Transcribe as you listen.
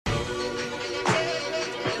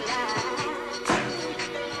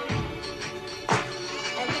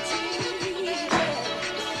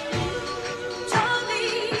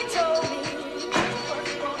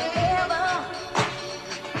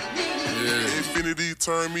Kennedy,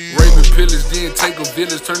 turn me Raven pillage, then take a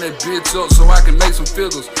village, turn that bitch up so I can make some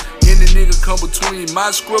figures. Any nigga come between my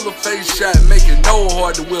squirrel face shot, make it no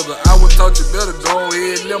hard to wither. I would taught you better go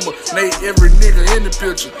ahead, limber, make every nigga in the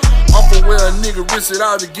picture. I'm from where a nigga risk it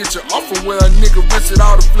out to get you. I'm from where a nigga risk it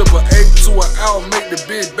out to flip a 8 to an hour, make the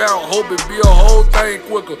bitch bounce, hope it be a whole thing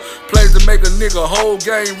quicker. Plays to make a nigga whole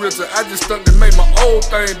game richer. I just stuck to make my old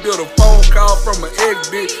thing build a phone call from an ex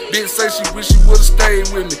bitch. Bitch say she wish she would've stayed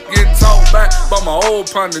with me. Get talked back by my old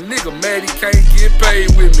partner, nigga mad he can't get paid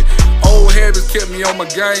with me. Old habits kept me on my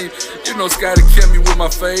game. You know Scotty kept me with my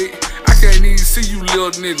fade. I can't even see you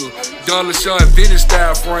little nigga. Dollar Sean vintage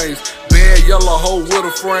style frames. Bad yellow hoe with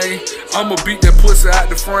a frame. I'ma beat that pussy out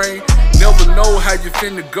the frame. Never know how you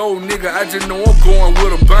finna go, nigga. I just know I'm going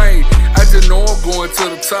with a bang. I just know I'm going to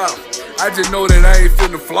the top. I just know that I ain't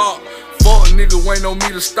finna flop. Fuck nigga ain't no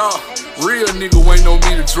me to stop. Real nigga ain't no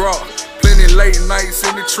me to drop. Plenty late nights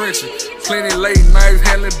in the trenches. Plenty late nights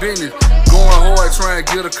handling business. Going hard trying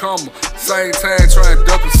to get a comma. Same time trying to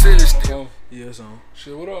duck a city still. Yeah, it's on.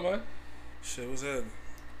 Shit, what up, man? Shit, what's happening?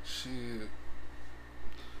 Shit.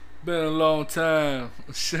 Been a long time.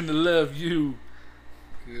 Shouldn't have left you.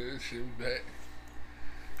 Yeah, shit, we back.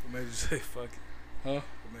 What made you say fuck it? Huh?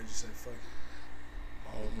 What made you say fuck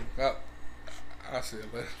it? I said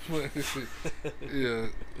that. Yeah,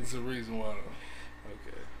 it's a reason why though.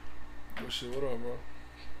 Okay. But shit, what up, bro?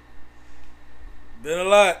 Been a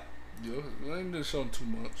lot. Yo, I ain't did show in 2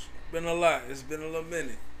 months. Been a lot. It's been a little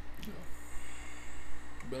minute. Yeah.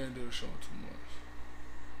 But I ain't did a show in 2 months.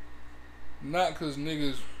 Not cause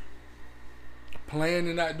niggas plan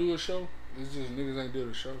to not do a show. It's just niggas ain't did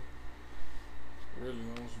a show. Really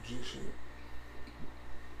on some G shit.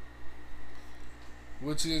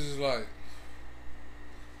 Which is like,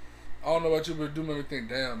 I don't know about you, but it do make me think,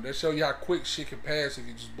 damn, that show you how quick shit can pass if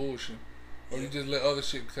you just bullshit. Or you just let other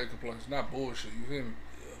shit take a place. Not bullshit, you feel me?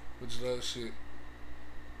 Yeah. But just other shit.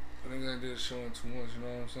 I think I did a show in 2 months, you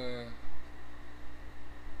know what I'm saying?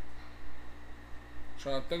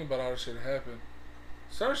 Trying to think about all the shit that happened.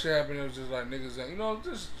 Certain shit happened, it was just like niggas ain't, you know,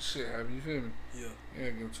 this shit happened, you feel me? Yeah. You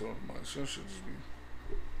ain't getting to it much. Some shit just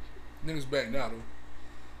be. Niggas back now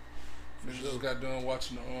though. Niggas just got done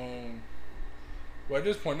watching the well, at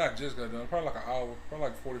this point, not just got done. Probably like an hour. Probably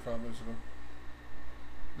like 45 minutes ago.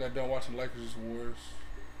 Got done watching Lakers vs. Warriors.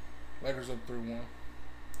 Lakers up 3-1.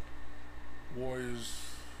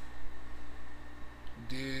 Warriors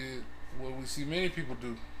did what we see many people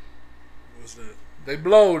do. What's that? They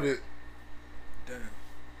blowed it. Damn.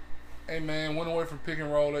 Hey man, went away from pick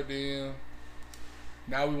and roll at the end.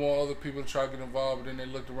 Now we want other people to try to get involved, but then they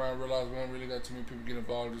looked around and realized we don't really got too many people get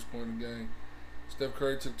involved at this point in the game. Steph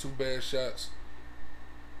Curry took 2 bad shots.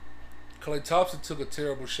 Klay Thompson took a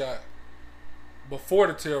terrible shot. Before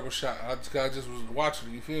the terrible shot, I just was watching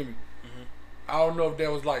it, you feel me? Mm-hmm. I don't know if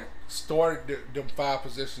that was like started them 5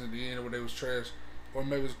 possessions at the end where they was trash, or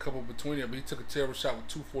maybe it was a couple between it, but he took a terrible shot with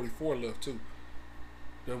 2:44 left too.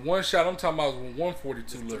 The one shot I'm talking about was with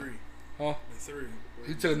 1:42 left. Huh? The 3.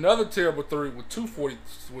 He took another terrible 3 with 2:40,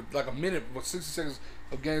 with like a minute, with 60 seconds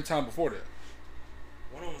of game time before that.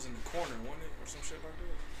 One of them was in the corner, wasn't it? Or some shit like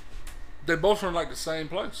that? They both from like the same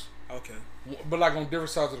place. Okay. But like on different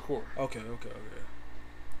sides of the court. Okay.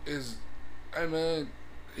 Hey man,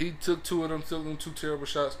 he took 2 of them, took them 2 terrible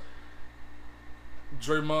shots.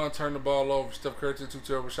 Draymond turned the ball over. Steph Curry took 2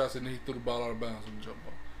 terrible shots, and then he threw the ball out of bounds on the jump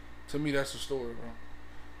ball. To me, that's the story, bro.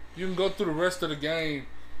 You can go through the rest of the game.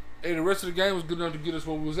 Hey, the rest of the game was good enough to get us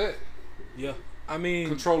where we was at. Yeah. I mean,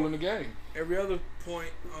 controlling the game. Every other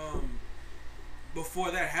point,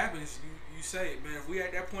 before that happens, you say, man, if we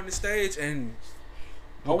at that point in the stage and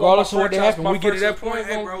regardless of what happened, we get to that point,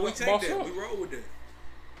 hey, bro, we take that. We roll with that.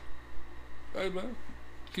 Hey, man,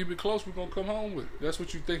 keep it close. We're going to come home with it. That's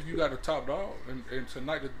what you think you got a top dog. And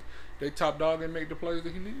tonight, they top dog didn't make the plays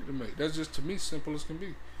that he needed to make. That's just, to me, simple as can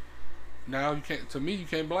be. Now, you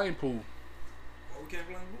can't blame Poole. Why we can't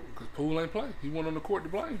blame Poole? Because Poole ain't play. He went on the court to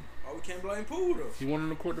blame. Why we can't blame Poole, though? He went on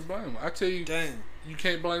the court to blame. I tell you, damn, you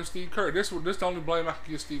can't blame Steve Kerr. This the only blame I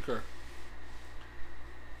can give Steve Kerr.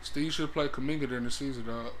 Steve should have played Kuminga during the season,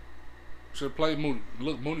 dog. Should have played Moody.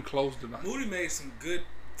 Look, Moody closed tonight. Moody made some good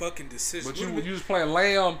fucking decisions. But you was playing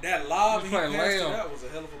Lamb. That lob he passed to that was a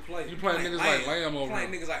hell of a play. You playing niggas like Lamb over there.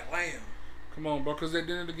 Playing niggas like Lamb. Come on, bro. Because at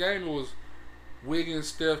the end of the game, it was Wiggins,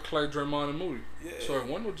 Steph, Clay, Draymond, and Moody. Yeah. So it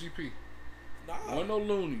wasn't no GP. Nah. Wasn't no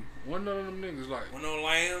Looney. Wasn't none of them niggas like. Wasn't no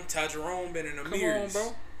Lamb. Ty Jerome been in the Come mirrors. on,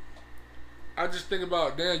 bro. I just think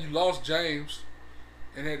about, damn, you lost James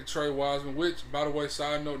and had to trade Wiseman, which, by the way,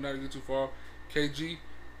 side note, not to get too far, KG,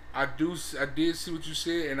 I did see what you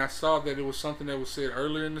said, and I saw that it was something that was said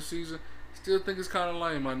earlier in the season Still think it's kind of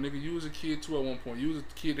lame, my nigga. You was a kid too at one point. You was a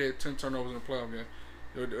kid that had 10 turnovers in the playoff game.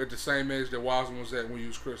 At the same age that Wiseman was at when you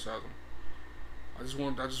was criticizing him. I just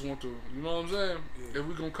want to, you know what I'm saying? Yeah. If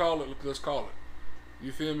we gonna call it, let's call it.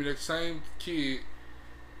 You feel me? That same kid,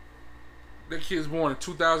 that kid's born in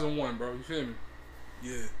 2001, bro. You feel me?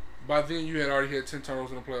 Yeah. By then, you had already had 10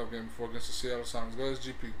 turnovers in the playoff game before against the Seattle Sounders. Go ask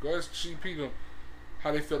GP. Go ask GP them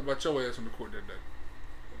how they felt about your ass on the court that day. Okay.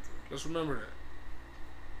 Let's remember that.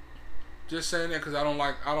 Just saying that because I don't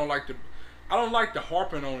like the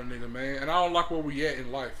harping on a nigga, man. And I don't like where we at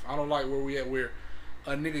in life. I don't like where we at where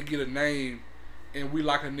a nigga get a name and we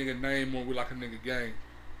like a nigga name or we like a nigga game.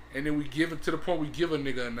 And then we give it to the point we give a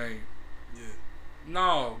nigga a name. Yeah.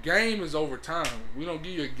 No, game is over time. We don't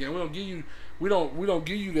give you a game. We don't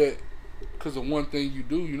give you that because of one thing you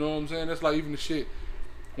do. You know what I'm saying? That's like even the shit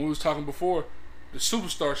when we was talking before, the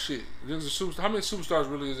superstar shit. There's a superstar. How many superstars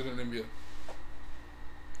really is it in the NBA?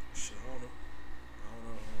 Shit, I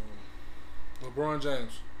don't know. LeBron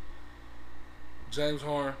James, James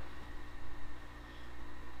Harden.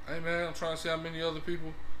 Hey man, I'm trying to see how many other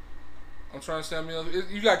people.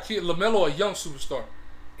 You got kid LaMelo, a young superstar.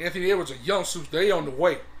 Anthony Edwards, a young superstar. They on the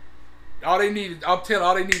way. All they need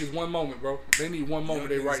is one moment, bro. They need one moment.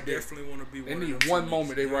 They right there. Definitely want to be. They need one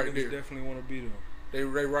moment. They right there. Definitely want to be them. They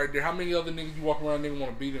right there. How many other niggas you walk around niggas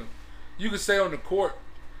want to beat them? You can say on the court,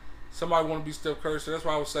 somebody want to be Steph Curry. So that's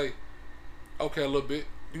why I would say, okay, a little bit.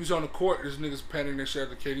 You was on the court, there's niggas panting their shit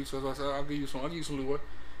after KD. So I said, I'll give you some leeway.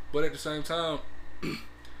 But at the same time,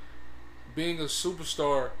 being a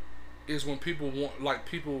superstar is when people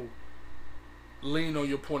lean on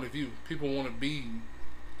your point of view. People want to be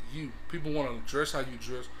you. People want to dress how you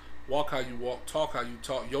dress, walk how you walk, talk how you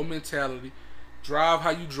talk, your mentality, drive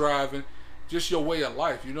how you driving, just your way of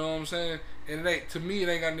life. You know what I'm saying? And it ain't, to me, it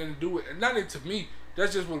ain't got nothing to do with it. Not even to me.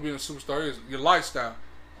 That's just what being a superstar is. Your lifestyle.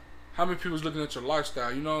 How many people's looking at your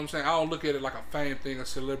lifestyle? You know what I'm saying? I don't look at it like a fame thing, a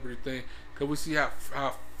celebrity thing, because we see how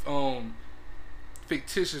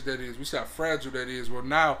fictitious that is. We see how fragile that is. Well,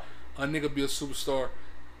 now a nigga be a superstar,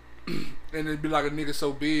 and it'd be like a nigga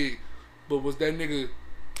so big, but was that nigga?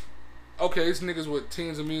 Okay, it's niggas with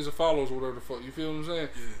tens of millions of followers or whatever the fuck. You feel what I'm saying?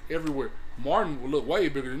 Yeah. Everywhere. Martin would look way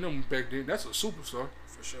bigger than them back then. That's a superstar.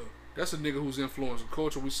 For sure. That's a nigga who's influencing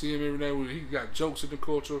culture. We see him every day. He got jokes in the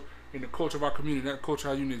culture of our community. That culture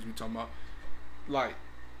how you niggas be talking about. Like,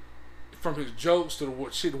 from his jokes to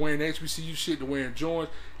the shit wearing HBCU shit to wearing Jordans.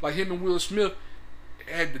 Like him and Will Smith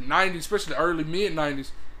had the 90s, especially the early mid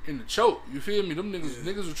 90s, in the choke. You feel me? Them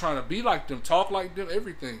niggas were trying to be like them, talk like them,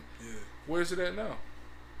 everything. Yeah. Where's it at now?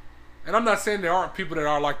 And I'm not saying there aren't people that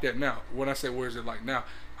are like that now. When I say where's it like now,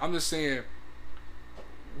 I'm just saying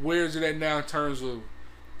where's it at now in terms of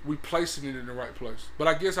we placing it in the right place. But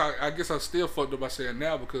I guess I still fucked up by saying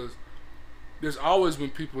now because there's always been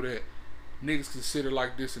people that niggas consider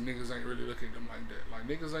like this and niggas ain't really looking at them like that. Like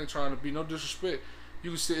niggas ain't trying to be, no disrespect. You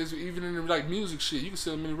can say even in the, like music shit, you can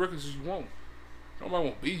sell as many records as you want. Nobody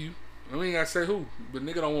won't be you. I mean, I gotta say who, but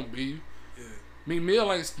nigga don't want to be you. Yeah. Meek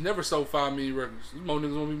Mill ain't never sold 5 million records. These more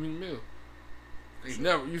niggas want to be Meek Mill. They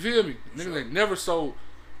never, you feel me? Niggas ain't never sold.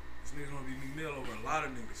 These niggas want to be Meek Mill over a lot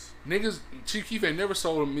of niggas. Niggas, Chief Keef ain't never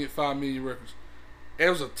sold 5 million records.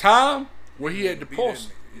 There was a time where he had the post.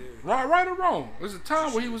 Yeah. Right or wrong. There was a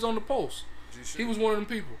time where he was on the post. He was one of them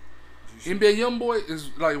people. NBA Youngboy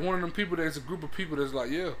is like one of them people that's a group of people that's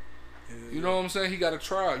like, you know what I'm saying? He got a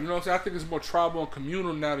tribe. You know what I'm saying? I think it's more tribal and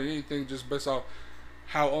communal now than anything, just based off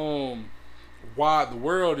how wide the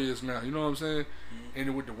world is now. You know what I'm saying? Mm-hmm.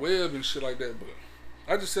 And with the web and shit like that. But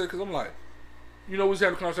I just said because I'm like, you know, we was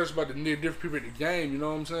having a conversation about the different people in the game. You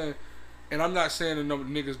know what I'm saying? And I'm not saying the number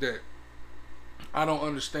of niggas that I don't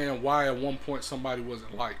understand why at one point somebody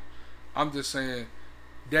wasn't like. I'm just saying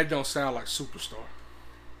that don't sound like superstar.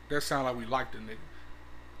 That sound like we like the nigga.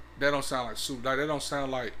 That don't sound like super. That don't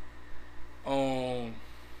sound like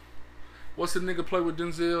what's the nigga play with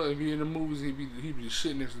Denzel and be in the movies? He be the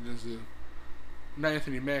shit next to Denzel. Not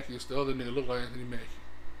Anthony Mackie. It's the other nigga look like Anthony Mackie.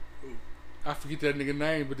 Ooh. I forget that nigga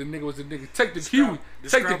name, but the nigga was the nigga. Take the Huey.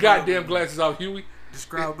 Take the goddamn glasses off, Huey.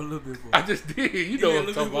 Describe a little bit more. I just did. You know what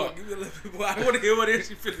I'm talking about. Give me a little bit more. I want to hear what else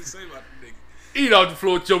you finna say about the nigga. Eat off the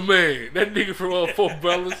floor with your man. That nigga from Four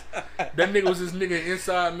Brothers. That nigga was this nigga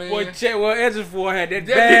inside man. Boy, check what Edgefor had that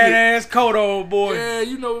badass coat on, boy. Yeah,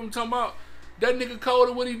 you know what I'm talking about. That nigga cold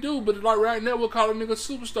at what he do, but like right now we'll call a nigga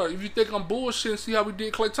superstar. If you think I'm bullshitting, see how we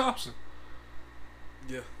did Klay Thompson.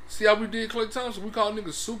 Yeah. See how we did Klay Thompson. We call niggas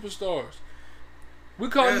superstars. We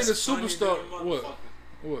call niggas superstar.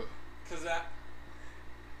 What? Cause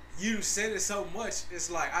you said it so much. It's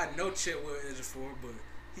like I know Chet Edgefor, but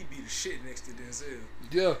he be the shit next to Denzel.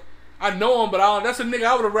 Yeah, I know him, but that's a nigga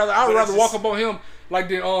I would rather walk up on him like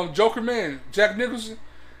the Joker man, Jack Nicholson.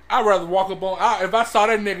 I'd rather walk up on if I saw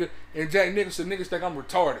that nigga and Jack Nicholson, niggas think I'm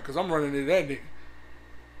retarded because I'm running into that nigga.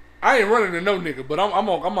 I ain't running to no nigga, but I'm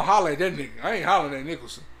gonna holler at that nigga. I ain't hollering at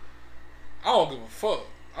Nicholson. I don't give a fuck.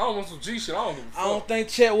 I don't want some G shit. I don't give a fuck. I don't think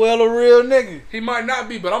Chetwell a real nigga. He might not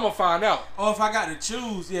be, but I'm gonna find out. Oh, if I got to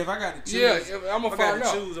choose, if I got to choose, I'm gonna find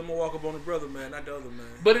out. I'm gonna walk up on the brother man, not the other man.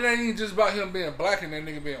 But it ain't even just about him being black and that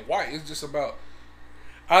nigga being white. It's just about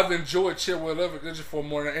I've enjoyed Chetwell Everett just for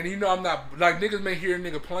more than, and you know I'm not like niggas may hear a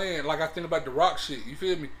nigga playing like I think about the Rock shit. You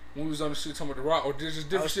feel me? When we was on the shit talking about the Rock or just different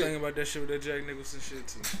shit. I was thinking about that shit with that Jack Nicholson shit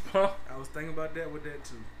too. Huh? I was thinking about that with that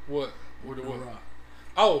too. What? With the Rock.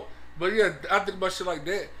 Oh, but yeah, I think about shit like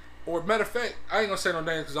that. Or matter of fact, I ain't gonna say no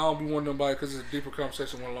names because I don't be one of them by because it's a deeper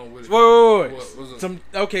conversation went along with it.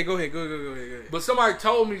 Wait. Okay, go ahead. Go ahead. But somebody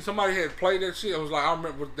told me somebody had played that shit. I was like, I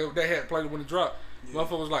remember they had played it when it dropped. Yeah.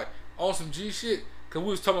 Motherfucker was like, on some G shit. Cause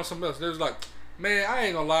we was talking about something else. They was like, man, I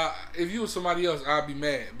ain't gonna lie. If you was somebody else, I'd be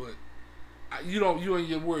mad. But you and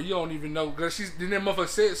your word, you don't even know. Cause then that motherfucker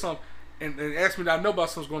said something and asked me that I know about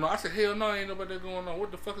something's going on. I said, hell no, I ain't know about that going on. What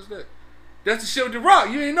the fuck is that? That's the shit with the Rock.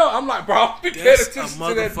 You ain't know. I'm like, bro, be paying attention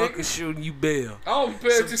to that nigga. Shooting you bail. I don't be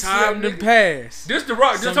paying attention to that nigga. Some time done passed. This the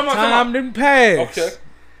Rock. Some time done passed. Okay.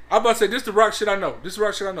 I'm about to say, this the Rock shit I know. This the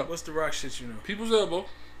Rock shit I know. What's the Rock shit you know? People's Elbow.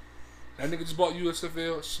 That nigga just bought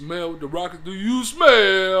USFL. Smell the Rock. Do you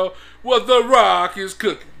smell what the Rock is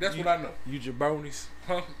cooking? That's what I know. You jabronis.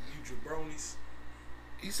 Huh? You jabronis.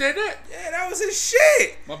 He said that? Yeah, that was his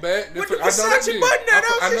shit. My bad. With the Versace button there,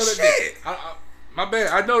 that was his shit. My bad.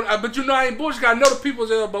 I know, but you know I ain't bullshit. I know the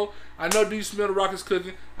People's Elbow. I know Do You Smell the Rock is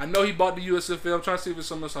cooking. I know he bought the USFL. I'm trying to see if it's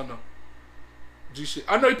something else I know. G shit.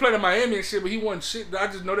 I know he played in Miami and shit, but he wasn't shit. I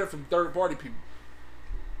just know that from third party people.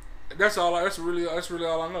 That's all. That's really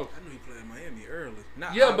all I know. I knew he played in Miami early.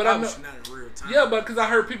 But I know not in real time. Yeah, but because I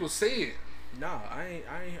heard people say it. Nah, I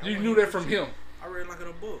ain't. You knew that from him. I read like in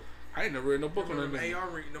a book. I ain't never read no book on that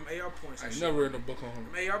nigga. Them AR points. I ain't never read no book on him.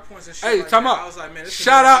 Them AR points and shit. Hey, like time that. out. I was like, man,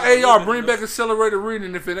 shout out AR. Bring back accelerated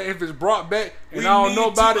reading if it's brought back and I don't know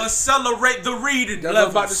about it. Accelerate the reading. That's what I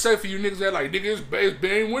was about to say for you niggas that like nigga it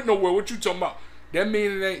ain't went nowhere. What you talking about? That mean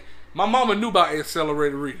it ain't. My mama knew about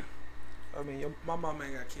accelerated reading. I mean, my mama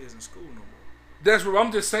ain't got kids in school no more. That's what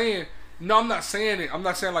I'm just saying. No, I'm not saying it. I'm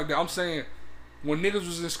not saying like that. I'm saying when niggas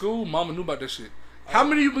was in school, mama knew about that shit. How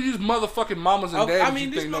many of these motherfucking mamas and dads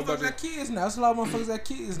you think know about that? These motherfuckers got kids now. That's a lot of motherfuckers got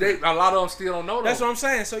kids now. A lot of them still don't know though. That's what I'm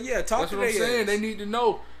saying. So yeah, talk to them. That's what I'm saying. They need to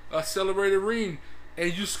know accelerated reading.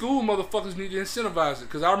 And you school motherfuckers need to incentivize it.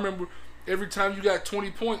 Because I remember every time you got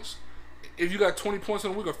 20 points, if you got 20 points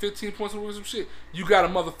in a week or 15 points in a week or some shit, you got a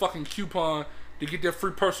motherfucking coupon to get that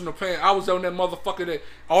free personal pan. I was on that motherfucker that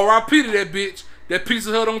R.I.P. to that bitch, that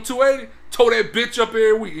Pizza Hut on 280, tore that bitch up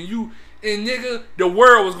every week. And nigga, the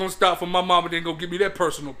world was gonna stop for my mama then go give me that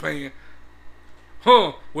personal pan.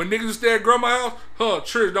 When niggas stay at grandma's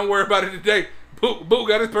house, Trish, don't worry about it today. Boo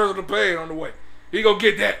got his personal pan on the way. He gonna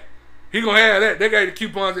get that. He gonna have that. They got the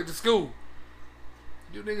coupons at the school.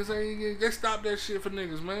 You niggas they stopped that shit for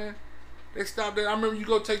niggas, man. They stopped that. I remember you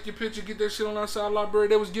go take your picture, get that shit on outside library.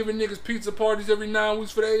 They was giving niggas pizza parties every 9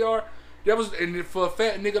 weeks for the AR. That was, and for a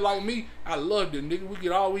fat nigga like me, I loved it,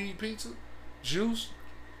 nigga. We eat pizza, juice,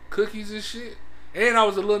 cookies and shit. And I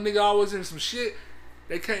was a little nigga always in some shit.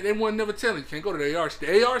 They wasn't never telling you can't go to the AR shit.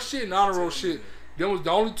 The AR shit and honor roll shit. Them was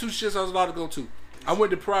the only 2 shits I was allowed to go to. I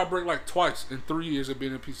went to Pride Break like twice in 3 years of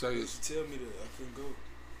being in Pizza Hut. You tell me that I couldn't go.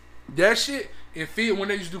 That shit in field when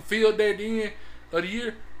they used to do field day at the end of the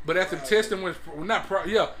year. But after testing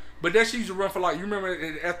but that shit used to run for like, you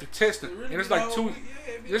remember after testing, really, and it's like 2 weeks.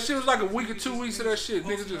 This shit was like a week or 2 weeks of that shit.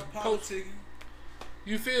 Niggas just post.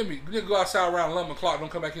 You feel me? Nigga go outside around 11 o'clock, don't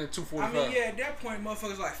come back in at 2:45. I mean, yeah, at that point,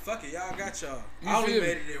 motherfuckers like, fuck it, y'all got y'all. I only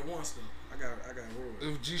made it there once though. I got rolled. It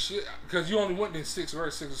was G shit, cause you only went in 6th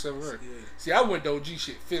grade, 6th or 7th grade. Yeah. See, I went to OG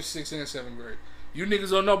shit, 5th, 6th, and 7th grade. You niggas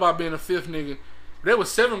don't know about being a 5th nigga. They was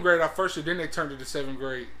 7th grade our first year, then they turned it to 7th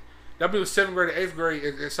grade. That was 7th grade to 8th grade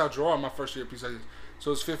at South Gerard my first year at Peace.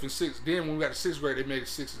 So it's 5th and 6th. Then when we got to 6th grade, they made it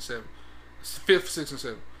 6th and 7th. 5th, 6th, and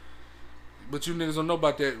 7th. But you niggas don't know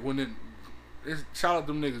about that. Shout out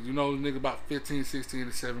them niggas. You know, niggas about 15, 16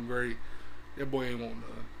 to 7th grade. That boy ain't want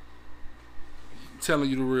none. I'm telling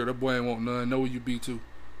you the real. That boy ain't want none. Know where you be too.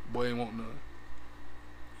 Boy ain't want none.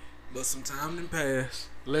 But some time done passed.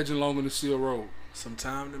 Legend longer than Seal Road. Some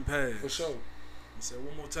time done passed. For sure. I said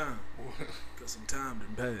one more time. Cause some time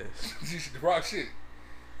done passed. The Rock shit.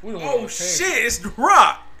 Oh shit, it's The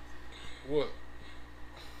Rock. What?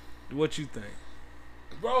 What you think?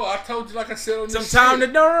 Bro, I told you like I said on this Sometimes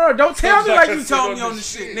shit. No. Don't tell me like you told me on the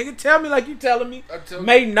shit. Nigga, tell me like you telling me.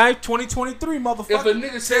 May 9th, 2023, motherfucker. If a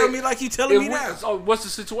nigga tell me like you telling me now. Oh, what's the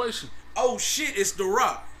situation? Oh shit, it's The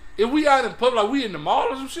Rock. If we out in public, like we in the mall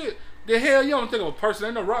or some shit, the hell you don't think of a person.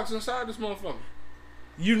 Ain't no rocks inside this motherfucker.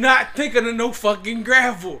 You not thinking of no fucking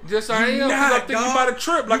gravel. Yes, I am. Because I think you might have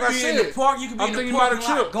tripped. Like I said, in the park, you can be in the parking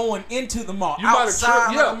lot going into the mall. You might have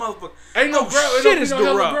tripped. Yeah, motherfucker. Ain't no gravel. It Shit, don't is be The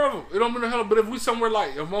no Rock. gravel. It don't be no hell. But if we somewhere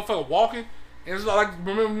like a motherfucker walking, and it's like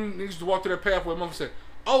remember when niggas used to walk through that pathway, motherfucker said,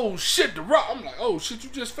 "Oh shit, The Rock." I'm like, "Oh shit, you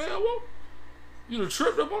just fell, whoa. You done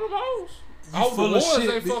tripped up on them hoes." You full of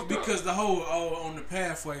shit because the whole on the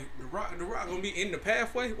pathway, the rock gonna be in the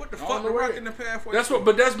pathway. What the fuck, The Rock in the pathway? That's what.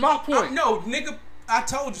 But that's my point. No, nigga, I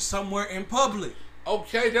told you somewhere in public.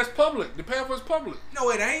 Okay, that's public. The pathway's public. No,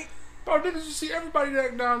 it ain't. Bro, niggas, you see everybody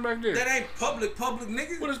that down back there. That ain't public,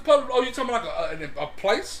 nigga. What is public? Oh, you talking about like a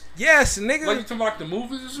place? Yes, nigga. Like you talking about like the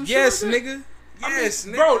movies or some yes, shit? Yes, nigga. Yes,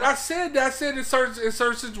 nigga. Bro, I said that. I said in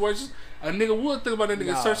certain situations, a nigga would think about that nigga.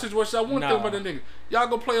 In certain situations, I wouldn't think about that nigga. Y'all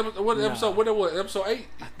go play episode? What it was? Episode 8?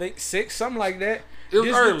 I think 6, something like that. It was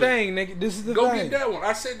this early. Is the thing, nigga. This is the thing. Go thing. get that one.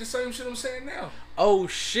 I said the same shit I'm saying now. Oh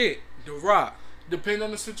shit, The Rock. Depend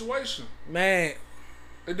on the situation. Man,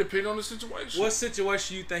 it depends on the situation. What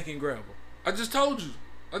situation you thinking gravel? I just told you.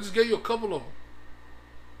 I just gave you a couple of them.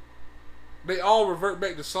 They all revert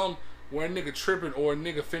back to some where a nigga tripping or a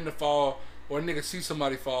nigga finna fall or a nigga see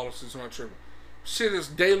somebody fall or somebody tripping. Shit is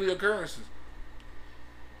daily occurrences.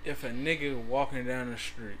 If a nigga walking down the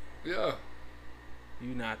street, yeah,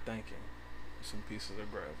 you not thinking some pieces of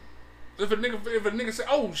gravel. If a nigga say,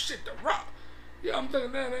 "Oh shit, The Rock," yeah, I'm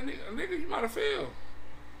thinking that nigga you might have failed.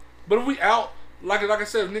 But if we out like I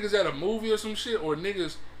said, if niggas at a movie or some shit, or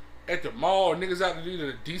niggas at the mall, or niggas out to eat at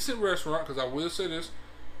a decent restaurant, because I will say this,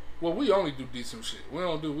 well, we only do decent shit. We ain't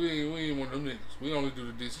one of them niggas. We only do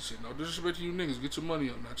the decent shit. No disrespect to you niggas. Get your money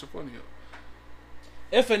up, not your funny up.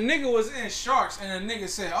 If a nigga was in Sharks and a nigga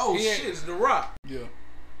said, "Oh shit, it's The Rock." Yeah.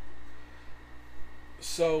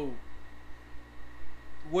 So,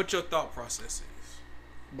 what your thought process is?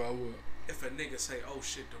 About what? If a nigga say, "Oh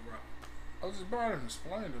shit, The Rock." I was just trying to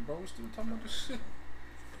explain it, bro. We still talking about this shit.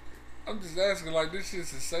 I'm just asking, like, this shit's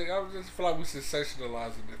sensational. I just feel like we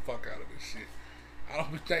sensationalizing the fuck out of this shit. I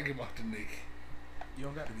don't be thinking about the nigga. You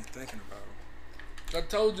don't got to be thinking about him. I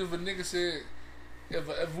told you if a nigga said,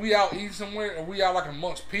 if we out eating somewhere and we out like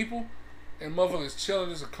amongst people and motherfuckers chilling,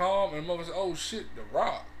 it's a calm, and motherfuckers say, "Oh shit, The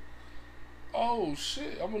Rock." Oh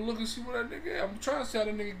shit, I'm gonna look and see what that nigga is. I'm trying to see how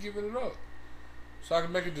that nigga giving it up. So I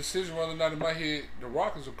can make a decision whether or not in my head The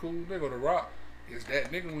Rock is a cool nigga or The Rock is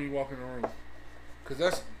that nigga when you walk in the room. Cause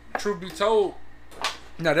that's, truth be told,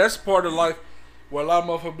 now that's part of life where a lot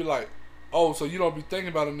of motherfuckers be like, "Oh, so you don't be thinking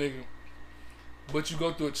about a nigga, but you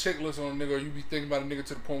go through a checklist on a nigga, or you be thinking about a nigga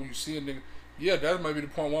to the point where you see a nigga." Yeah, that might be the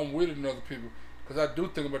point where I'm with it than other people. Cause I do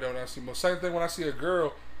think about that when I see them. Same thing when I see a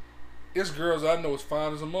girl, it's girls I know is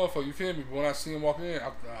fine as a motherfucker, you feel me? But when I see them walking in,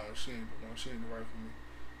 she ain't the right for me.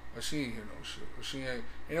 Or she ain't hear no shit. Or she ain't.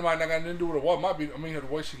 Anybody not got nothing to do with her walk. Might be, the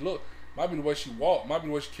way she look. Might be the way she walk. Might be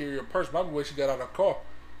the way she carry her purse. Might be the way she got out of her car.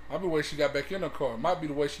 Might be the way she got back in her car. Might be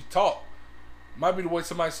the way she talk. Might be the way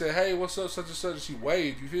somebody said, "Hey, what's up, such and such," and she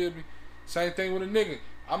waved. You feel me? Same thing with a nigga.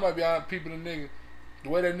 I might be out peeping a nigga. The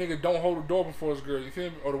way that nigga don't hold the door before his girl. You feel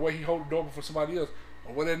me? Or the way he hold the door before somebody else.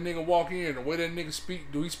 Or the way that nigga walk in. The way that nigga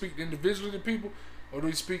speak. Do he speak individually to people? Or do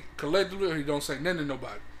he speak collectively? Or he don't say nothing to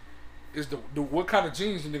nobody? Is the what kind of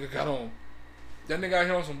jeans the nigga got on? That nigga out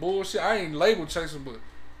here on some bullshit. I ain't label chasing, but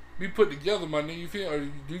be put together, my nigga. You feel? Or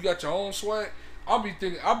do you got your own swag? I'm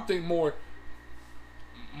thinking more.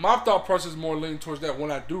 My thought process is more leaning towards that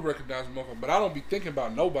when I do recognize a motherfucker. But I don't be thinking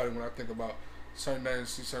about nobody when I think about certain names,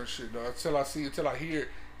 see certain shit, though. Until I hear it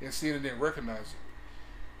and see it and then recognize it.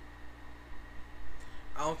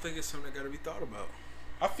 I don't think it's something that got to be thought about.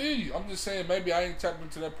 I feel you. I'm just saying maybe I ain't tapped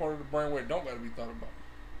into that part of the brain where it don't got to be thought about.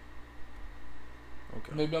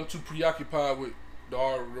 Okay. Maybe I'm too preoccupied with the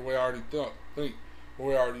way I already think, or the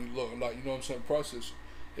way I already look, like, you know what I'm saying, process.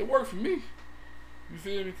 It worked for me. You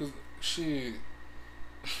feel me? Because, shit,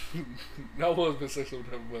 that was been sexual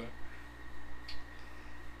with that,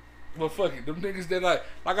 but fuck it. Them niggas that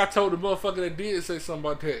like I told the motherfucker that did say something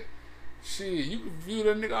about that, shit, you can view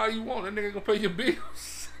that nigga all you want. That nigga gonna pay your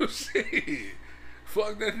bills. Shit.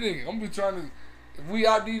 Fuck that nigga. I'm be trying to, if we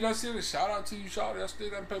out there, I said, shout out to you, shout out. I still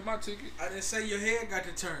gotta pay my ticket. I didn't say your head got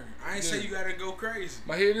to turn. I ain't say you gotta go crazy.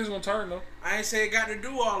 My head is gonna turn though. I ain't say it got to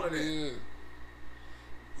do all of that. Yeah.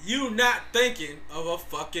 You not thinking of a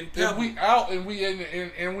fucking pebble. If we out and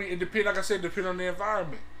it depend, like I said, depend on the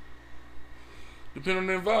environment. Depend on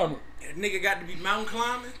the environment. That nigga got to be mountain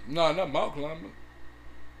climbing? Nah, not mountain climbing.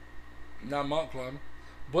 Not mountain climbing.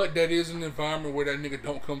 But that is an environment where that nigga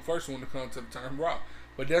don't come first when it comes to the term rock.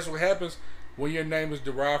 But that's what happens when your name is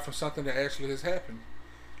derived from something that actually has happened.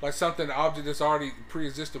 Like something, an object that's already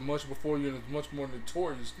pre-existed much before you and is much more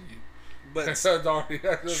notorious to you. But that's already,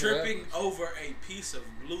 tripping over a piece of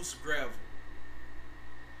loose gravel.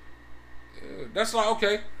 Yeah, that's like,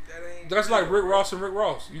 okay. That's like Rick Ross and Rick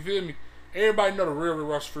Ross. You feel me? Everybody know the real Rick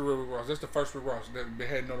Ross, free Rick Ross. That's the first Rick Ross that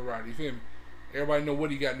had notoriety. You feel me? Everybody know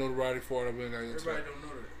what he got notoriety for. Everybody don't know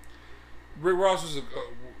that. Rick Ross was a...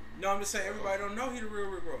 no, I'm just saying everybody don't know he the real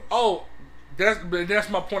Rick Ross. Oh, that's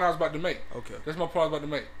my point I was about to make. Okay. That's my point I was about to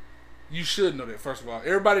make. You should know that, first of all.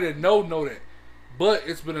 Everybody that know that. But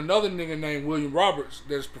it's been another nigga named William Roberts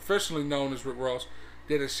that is professionally known as Rick Ross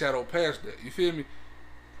that has shadowed past that. You feel me?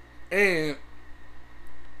 And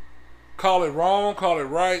call it wrong, call it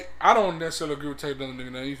right. I don't necessarily agree with taking another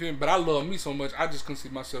nigga name. You feel me? But I love me so much, I just couldn't see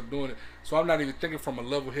myself doing it. So I'm not even thinking from a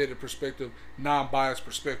level-headed perspective, non-biased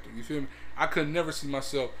perspective. You feel me? I could never see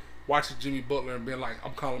myself watching Jimmy Butler and being like,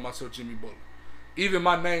 I'm calling myself Jimmy Butler. Even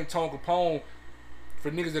my name, Tone Capone,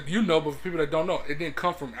 for niggas that you know, but for people that don't know, it didn't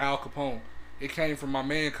come from Al Capone. It came from my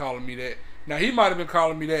man calling me that. Now, he might have been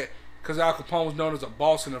calling me that because Al Capone was known as a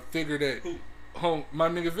boss and a figure that... Who? My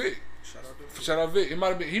nigga Vic. Shout out Vic.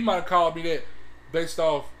 He might have called me that based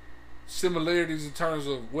off similarities in terms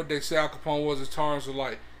of what they say Al Capone was in terms of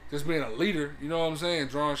like just being a leader, you know what I'm saying,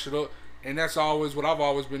 drawing shit up. And that's always what I've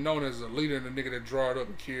always been known as, a leader and a nigga that draw it up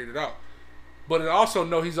and carried it out. But I also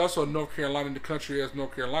know he's also a North Carolina in the country as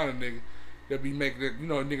North Carolina nigga that be making that, you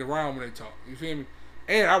know, a nigga rhyme when they talk. You feel me?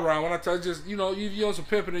 And I rhyme when I talk, just, you know, you on some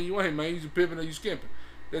pimping and you ain't, man. You just pimping and you skimping.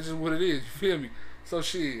 That's just what it is. You feel me? So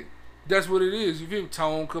shit, that's what it is. You feel me?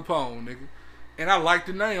 Tone Capone, nigga. And I like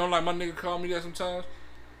the name. I'm like, my nigga call me that sometimes.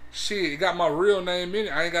 Shit, it got my real name in it.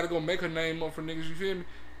 I ain't got to go make a name up for niggas, you feel me?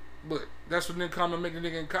 But that's what nigga call me, make the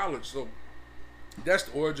nigga in college. So that's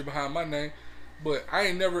the origin behind my name. But I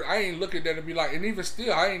ain't look at that and be like, and even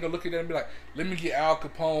still, I ain't gonna look at that and be like, let me get Al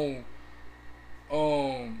Capone,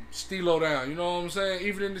 Stilo down. You know what I'm saying?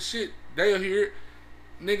 Even in the shit, they'll hear it.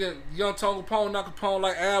 Nigga, young Tone Capone, not Capone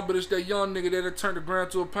like Al, but it's that young nigga that turned the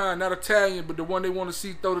ground to a pound. Not Italian, but the one they want to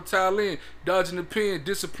see throw the towel in. Dodging the pen,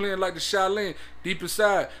 disciplined like the Shaolin. Deep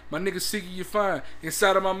inside, my nigga seeking you find.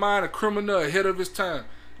 Inside of my mind, a criminal ahead of his time.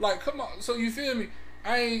 Like, come on. So you feel me?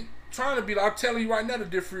 I ain't trying to be like, I'm telling you right now to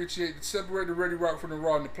differentiate, to separate the Ready Rock from the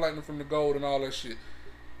raw and the platinum from the gold and all that shit.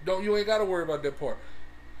 You ain't got to worry about that part.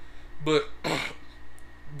 But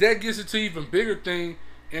that gets into even bigger thing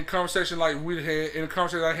in conversation like we had, in a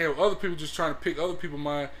conversation I had with other people, just trying to pick other people's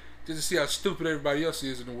mind just to see how stupid everybody else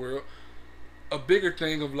is in the world. A bigger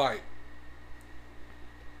thing of like,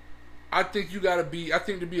 I think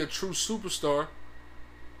to be a true superstar,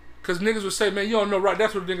 because niggas would say, man, you don't know, right?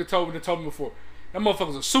 That's what the nigga told me before. That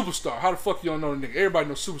motherfucker's a superstar. How the fuck you don't know the nigga? Everybody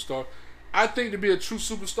knows superstar. I think to be a true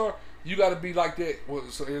superstar, you gotta be like that.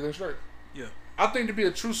 So everything straight? Yeah. I think to be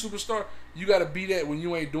a true superstar, you gotta be that when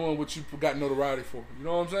you ain't doing what you got notoriety for. You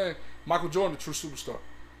know what I'm saying? Michael Jordan, the true superstar.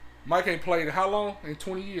 Mike ain't played in how long? In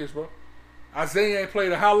 20 years, bro. Isaiah ain't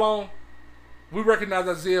played in how long? We recognize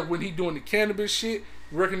Isaiah when he doing the cannabis shit.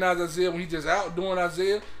 We recognize Isaiah when he just out doing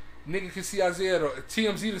Isaiah. Nigga can see Isaiah.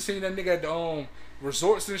 TMZ done seen that nigga at the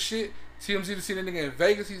resorts and shit. TMZ done seen that nigga in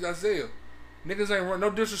Vegas. He's Isaiah. Niggas ain't run.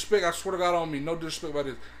 No disrespect. I swear to God on me. No disrespect about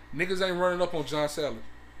this. Niggas ain't running up on John Sally.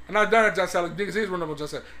 And not down at John Sally. Niggas is running up on John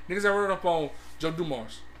Sally. Niggas ain't running up on Joe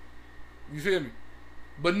Dumars. You feel me?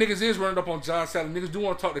 But niggas is running up on John Sally. Niggas do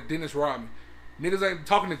want to talk to Dennis Rodman. Niggas ain't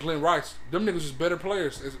talking to Glenn Rice. Them niggas is better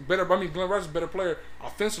players. Glenn Rice is a better player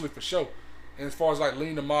offensively for sure. And as far as like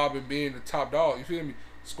leading the mob and being the top dog, you feel me?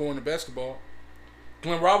 Scoring the basketball.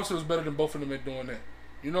 Glenn Robinson was better than both of them at doing that.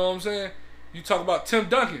 You know what I'm saying? You talk about Tim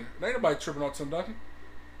Duncan. Ain't nobody tripping on Tim Duncan.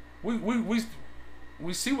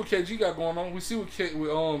 We see what KG got going on. We see what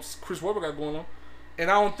Chris Webber got going on.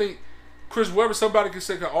 And I don't think Chris Webber, somebody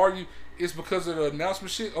can argue it's because of the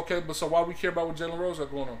announcement shit. Okay, but so why we care about what Jalen Rose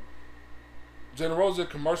got going on? Jalen Rose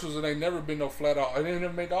did commercials and ain't never been no flat out. And they ain't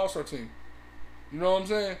never made the All-Star team. You know what I'm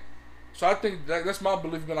saying? So I think that's my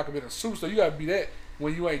belief, being like a bit of a superstar. You gotta be that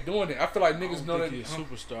when you ain't doing it. I feel like niggas know that. He's a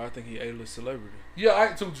superstar. I think he A-list celebrity. Yeah,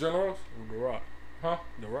 I too, Jalen Rose. The Rock. Huh?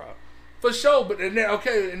 The Rock. For sure, but and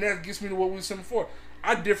that gets me to what we were saying before.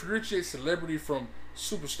 I differentiate celebrity from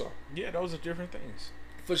superstar. Yeah, those are different things.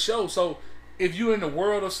 For sure. So if you in the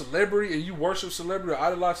world of celebrity and you worship celebrity or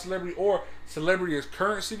idolize celebrity or celebrity is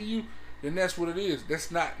currency to you, then that's what it is.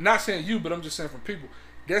 That's not saying you, but I'm just saying from people.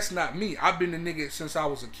 That's not me. I've been the nigga since I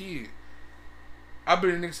was a kid.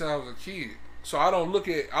 So I don't look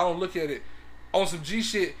at it on some G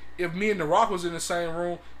shit. If me and The Rock was in the same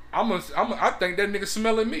room, I think that nigga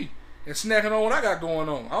smelling me. and snacking on what I got going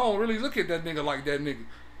on. I don't really look at that nigga like that nigga.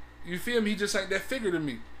 You feel me? He just ain't that figure to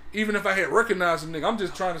me. Even if I had recognized the nigga, I'm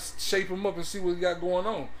just trying to shape him up and see what he got going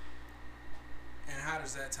on. And how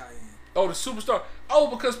does that tie in? Oh, the superstar. Oh,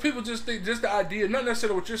 because people just think, just the idea, not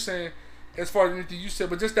necessarily what you're saying as far as anything you said,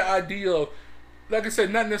 but just the idea of, like I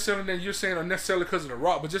said, not necessarily that you're saying or necessarily because of The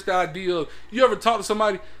Rock, but just the idea of, you ever talk to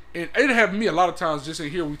somebody, and it happened to me a lot of times just in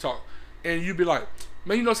here we talk, and you be like,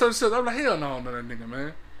 man, you know such and such. I'm like, hell no, I don't know that nigga,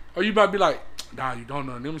 man. Or you might be like, nah, you don't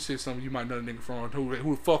know him. Let me say something you might know the nigga from, who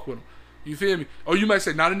would fuck with him. You feel me? Or you might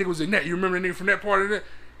say, nah, the nigga was in that. You remember the nigga from that part of that?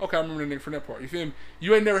 Okay, I remember the nigga from that part. You feel me?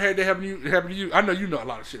 You ain't never had that happen to you. I know you know a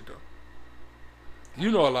lot of shit, though.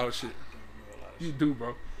 You know a lot of shit. You do,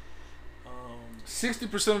 bro.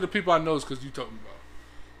 60% of the people I know is because you told me about.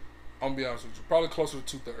 I'm gonna be honest with you. Probably closer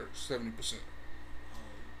to 2/3, 70%.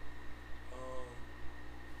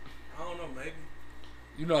 I don't know, maybe.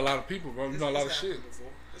 You know a lot of people, bro. You know a lot of shit. Before.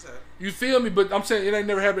 You feel me? But I'm saying it ain't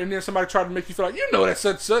never happened, and then somebody tried to make you feel like, you know that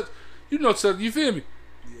such. You know such. You feel me?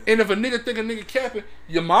 Yeah. And if a nigga think a nigga capping,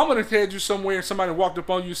 your mama done had you somewhere and somebody walked up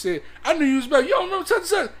on you and said, I knew you was better. You don't remember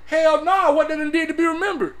such. Hell nah. What they done did to be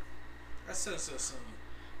remembered? That's such.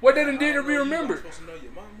 What they done did to be remembered? Supposed to know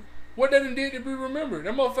your mama. What they done did to be remembered?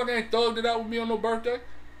 That motherfucker ain't thugged it out with me on no birthday.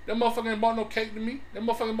 That motherfucker ain't bought no cake to me. That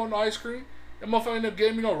motherfucker ain't bought no ice cream. That motherfucker ain't never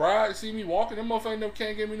gave me no ride to see me walking. That motherfucker never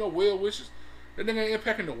can't give me no well wishes. That nigga ain't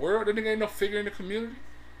impacting the world. That nigga ain't no figure in the community.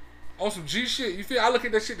 On some G shit. You feel? I look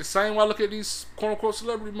at that shit the same way I look at these quote unquote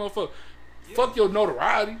celebrity motherfuckers. Yeah. Fuck your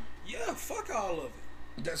notoriety. Yeah, fuck all of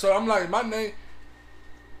it. So I'm like, my name.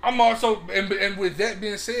 I'm also, and with that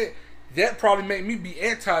being said, that probably made me be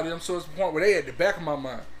anti them. So it's the point where they at the back of my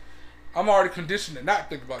mind. I'm already conditioned to not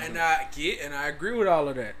think about them. And I agree with all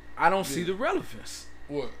of that. I don't see the relevance.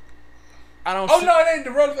 What? I don't. Oh no, it ain't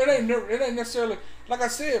the relevance. It ain't necessarily, like I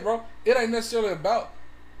said, bro. It ain't necessarily about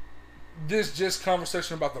this just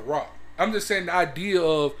conversation about The Rock. I'm just saying the idea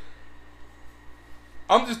of.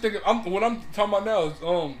 I'm just thinking. What I'm talking about now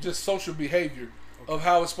is just social behavior of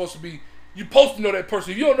how it's supposed to be. You supposed to know that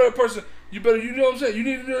person. If you don't know that person, you better. You know what I'm saying? You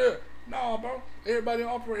need to know that. Nah, bro. Everybody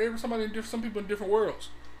operate. Somebody in different. Some people in different worlds.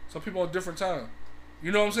 Some people on different time.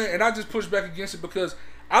 You know what I'm saying? And I just push back against it because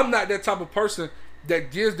I'm not that type of person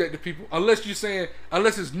that gives that to people. Unless you're saying,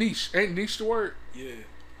 unless it's niche. Ain't niche the word? Yeah.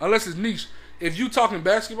 Unless it's niche. If you talking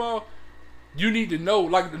basketball, you need to know.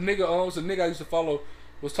 Like the nigga I used to follow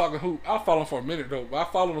was talking hoop. I followed him for a minute though. I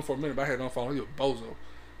followed him for a minute, but I had to unfollow him. He was bozo.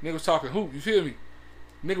 Nigga was talking hoop. You feel me?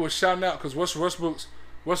 Nigga was shouting out because Russell Westbrook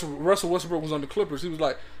was on the Clippers. He was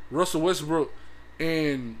like, Russell Westbrook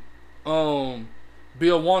and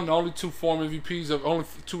Bill Walton, the only two former MVPs, only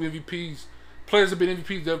two MVPs, players that have been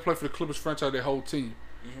MVPs that ever played for the Clippers franchise, their whole team.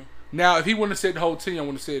 Mm-hmm. Now, if he wouldn't have said the whole team, I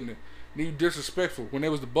wouldn't have said that. Then you disrespectful. When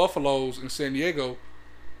there was the Buffaloes in San Diego,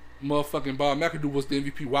 motherfucking Bob McAdoo was the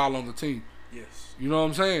MVP while on the team. Yes. You know what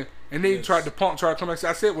I'm saying? And then he tried to come back and say,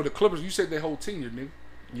 I said with the Clippers, you said their whole tenure, nigga.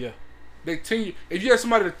 Yeah. They tenure. If you had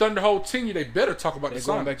somebody that thunder the whole tenure, they better talk about the Sonics.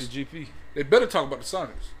 Going back to GP. They better talk about the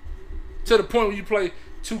Sonics. To the point where you play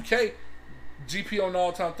 2K, GP on the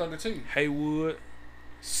all-time Thunder team. Haywood,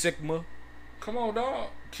 Sigma. Come on, dog.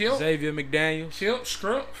 Kemp. Xavier McDaniels. Kemp,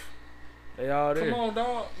 Scrump. They all there. Come on,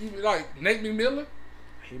 dog. You like Nate McMillan?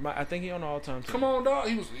 I think he on the all-time team. Come on, dog.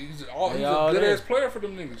 He's a good-ass player for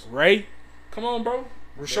them niggas. Ray. Come on, bro.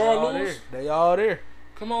 Rashard Lewis. They all there.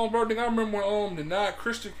 Come on, bro. I remember when the Nye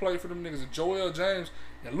Christian played for them niggas. And Joel James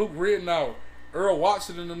and Luke Ridnour, Earl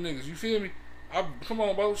Watson and them niggas. You feel me? Come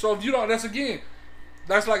on, bro. So if you don't, that's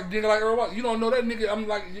like nigga like Earl Watson. You don't know that nigga. I'm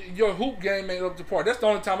like, your hoop game ain't up to par. That's the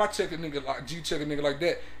only time I check a nigga like check a nigga like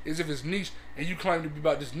that is if it's niche and you claim to be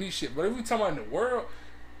about this niche shit. But if we talking about in the world,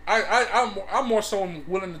 I'm more so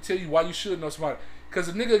willing to tell you why you should know somebody. Cause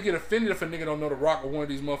a nigga get offended if a nigga don't know The Rock or one of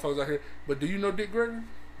these motherfuckers out here. But do you know Dick Gregory?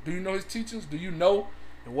 Do you know his teachings? Do you know?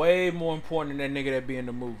 Way more important than that nigga that be in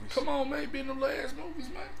the movies. Come on, man. Be in the last movies,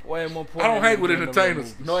 man. Way more important. I don't hang with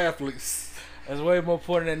entertainers, no athletes. That's way more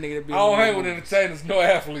important than that nigga that be in the movies. I don't hang with entertainers, no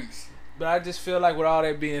athletes. But I just feel like with all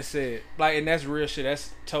that being said, like, and that's real shit.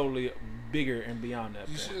 That's totally bigger and beyond that.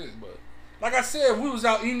 You should. But like I said, if we was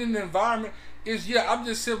out eating in the environment, I'm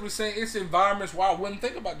just simply saying it's environments where I wouldn't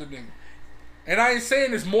think about the nigga. And I ain't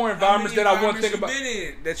saying there's more environments that I wouldn't think about.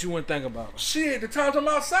 That you wouldn't think about. Shit, the times I'm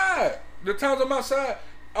outside.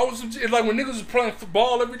 I was like when niggas was playing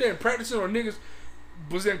football every day and practicing, or niggas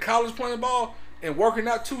was in college playing ball and working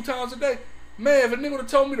out 2 times a day. Man, if a nigga would have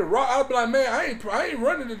told me to rock, I'd be like, man, I ain't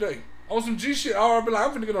running today. On some G shit, I'd be like,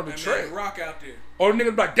 I'm finna get on the track. Man, Rock out there. Or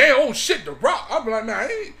nigga be like, damn, oh shit, The Rock. I'd be like, man,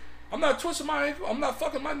 I'm not twisting my ankle. I'm not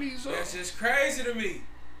fucking my knees up. That's just crazy to me.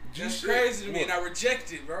 That's crazy to me, and I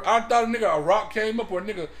reject it, bro. I thought a nigga a rock came up or a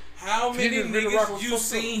nigga. How many niggas you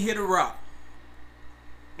seen hit a rock?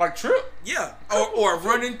 Like trip? Yeah, or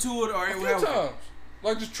run into it or a few times.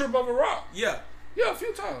 Like just trip over a rock. Yeah. Yeah, a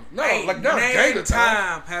few times. No, like not a gang of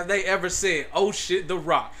time have they ever said, "Oh shit, the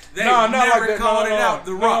rock." They never like called it out,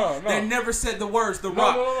 the rock. They never said the words, the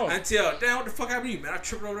rock, until damn, what the fuck happened to you, man? I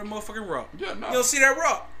tripped over that motherfucking rock. Yeah, no. You don't see that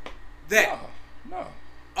rock? That. No.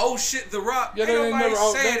 Oh shit, the rock. Yeah, ain't nobody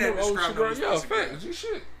saying that. Yeah, facts. G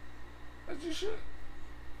shit. That's G shit.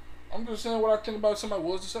 I'm just saying what I think about somebody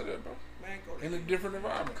was to say that, bro. Man, go in a different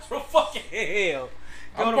environment. Go fucking hell.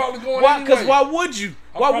 I'm probably going anyway. Because why would you?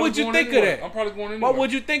 Why would you think of that? I'm probably going anyway. Why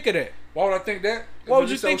would you think of that? Why would I think that? Why would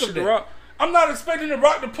you think of that? I'm not expecting the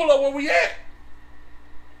rock to pull up where we at.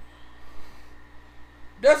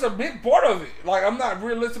 That's a big part of it. Like, I'm not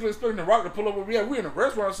realistically expecting the rock to pull up where we at. We in a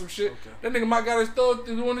restaurant or some shit. Okay. That nigga might got his stuff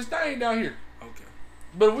doing his thing down here. Okay.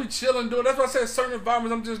 But if we chilling doing, that's why I said certain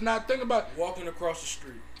environments I'm just not thinking about. Walking across the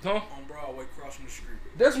street. Huh? On Broadway, crossing the street.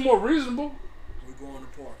 That's more reasonable. We go in the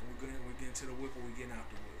park and we get into the whip or we getting out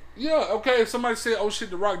the whip. Yeah, okay. If somebody said, "Oh shit,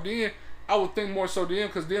 the rock," then I would think more so then,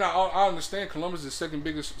 because then I understand Columbus is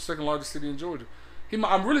the second largest city in Georgia.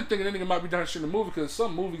 I'm really thinking that nigga might be down shit in the movie because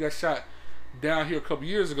some movie got shot down here a couple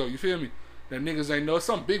years ago. You feel me? That niggas ain't know. It's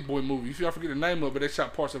some big boy movie. You feel? I forget the name of it, but they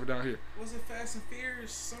shot parts of it down here. Was it Fast and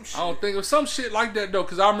Furious? Some shit. I don't think it was some shit like that though,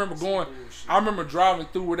 because I remember I remember driving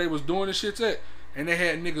through where they was doing the shit at, and they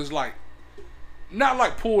had niggas like, not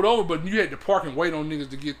like pulled over, but you had to park and wait on niggas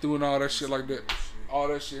to get through and all that shit like that. All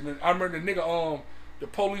that shit. And then I remember the nigga, the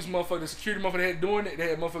police motherfucker, the security motherfucker had doing it. They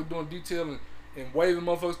had motherfuckers doing detail and waving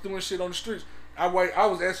motherfuckers doing shit on the streets. I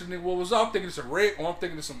was asking nigga what was up. I'm thinking it's a wreck or I'm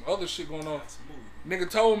thinking there's some other shit going on. Nigga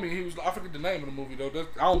told me, he was, I forget the name of the movie though.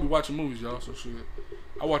 I don't be watching movies, y'all, so shit.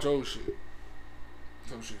 I watch old shit.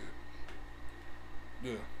 Some shit.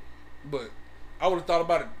 Yeah. But I would have thought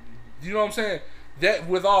about it. You know what I'm saying? That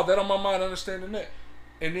with all that on my mind, understanding that.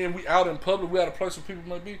 And then we out in public, we at a place where people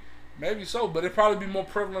might be. Maybe so, but it'd probably be more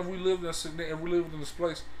prevalent if we lived in this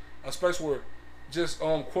place, a space where just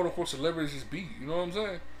quote unquote celebrities just be. You know what I'm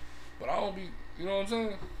saying? But I don't be. You know what I'm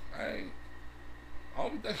saying? I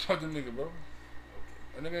don't be thinking about the nigga, bro.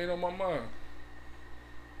 That nigga ain't on my mind.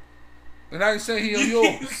 And I ain't saying he on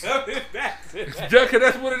yours.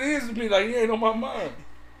 That's what it is to me. Like, he ain't on my mind.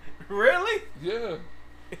 Really? Yeah.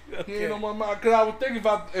 Okay. He ain't on my mind. Cause I would think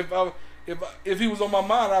if he was on my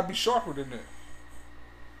mind, I'd be sharper than that.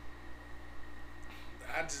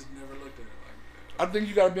 I just never looked at it like that. I think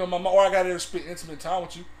you gotta be on my mind, or I gotta spend intimate time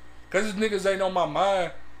with you. Cause these niggas ain't on my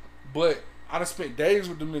mind, but I done spent days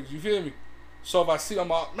with them niggas. You feel me? So if I see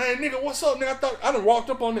them out, man, nigga, what's up, nigga? I done walked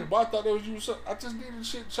up on nigga, but I thought that was you. I just did the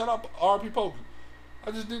shit. Shout out R.P. Pokey.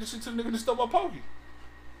 I just did the shit to the nigga that stole my Pokey.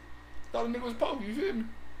 Thought the nigga was Pokey. You feel me?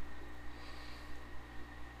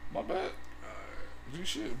 My bad. Do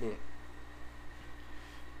shit, but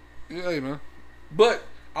yeah, hey, man. But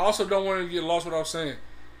I also don't want to get lost what I was saying.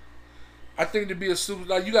 I think to be a super,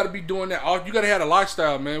 like, you got to be doing that. You got to have a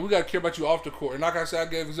lifestyle, man. We got to care about you off the court. And like I said, I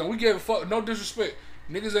gave example. We gave a fuck. No disrespect.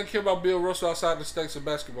 Niggas ain't care about Bill Russell outside the stakes of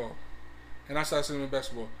basketball. And outside cinema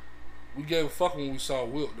basketball. We gave a fuck when we saw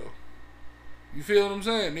Wilt, though. You feel what I'm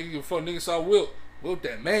saying? Nigga give a fuck. Nigga saw Wilt. Wilt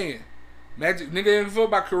that man. Magic. Nigga ain't feel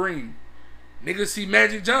about Kareem. Nigga see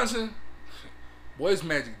Magic Johnson. Boy, it's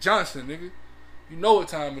Magic Johnson, nigga. You know what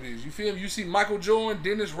time it is. You feel me? You see Michael Jordan,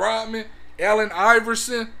 Dennis Rodman, Allen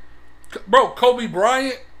Iverson. Bro, Kobe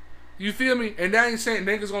Bryant. You feel me? And that ain't saying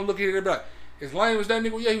niggas gonna look at it and be like, as lame as that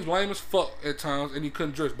nigga, yeah, he was lame as fuck at times and he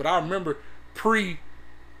couldn't dress. But I remember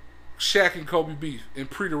pre-Shaq and Kobe beef and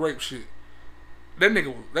pre the rape shit. That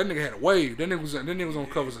nigga had a wave. That nigga was on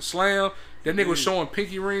covers of Slam. That nigga was showing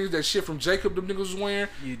pinky rings. That shit from Jacob them niggas was wearing.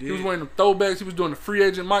 He was wearing them throwbacks. He was doing the free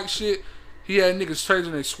agent Mike shit. He had niggas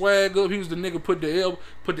trading their swag up. He was the nigga put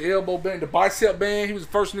the elbow band, the bicep band. He was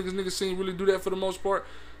the first niggas seen really do that for the most part.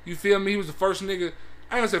 You feel me? He was the first nigga.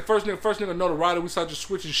 I ain't gonna say first nigga know the rider. We saw just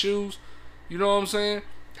switching shoes. You know what I'm saying?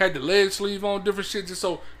 Had the leg sleeve on, different shit. Just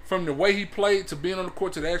so from the way he played to being on the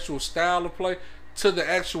court to the actual style of play to the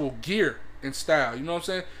actual gear and style. You know what I'm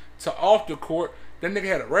saying? To off the court, that nigga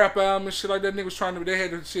had a rap album and shit like that. Nigga was trying to. They had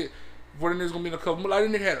the shit. Where the niggas gonna be in a couple.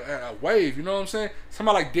 Like that nigga had a wave. You know what I'm saying?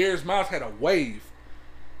 Somebody like Darius Miles had a wave.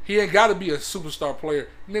 He ain't got to be a superstar player.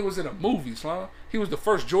 Nigga was in a movie, slime. He was the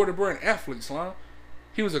first Jordan Brand athlete, slime.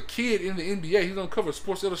 He was a kid in the NBA. He was on the cover of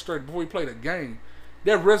Sports Illustrated before he played a game.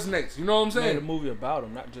 That resonates. You know what I'm saying? Made a movie about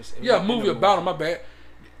him, not just a movie about him. My bad.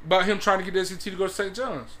 About him trying to get the SAT to go to St.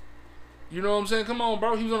 John's. You know what I'm saying? Come on,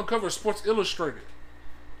 bro. He was on the cover of Sports Illustrated.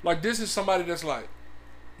 Like, this is somebody that's like,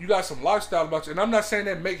 you got some lifestyle about you. And I'm not saying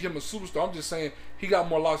that make him a superstar. I'm just saying he got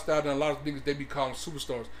more lifestyle than a lot of niggas they be calling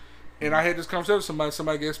superstars. And I had this conversation with somebody.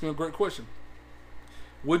 Somebody asked me a great question.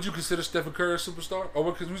 Would you consider Stephen Curry a superstar? Or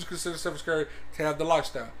would you consider Stephen Curry to have the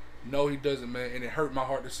lifestyle? No, he doesn't, man. And it hurt my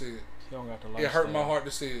heart to see it. He don't got the lifestyle. It hurt my heart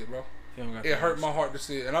to see it, bro. It hurt my heart to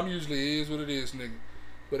see it. And I'm usually is what it is, nigga.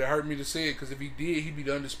 But it hurt me to see it because if he did, he'd be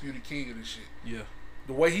the undisputed king of this shit. Yeah.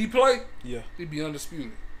 The way he play, yeah, he'd be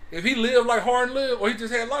undisputed. If he lived like Harden lived, or he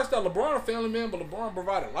just had lifestyle, LeBron a family man, but LeBron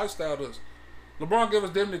provided lifestyle to us. LeBron gave us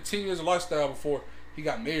damn near 10 years of lifestyle before he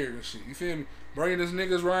got married and shit. You feel me? Bringing his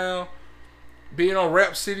niggas around, being on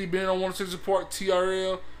Rap City, being on 160 Park,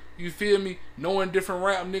 TRL. You feel me? Knowing different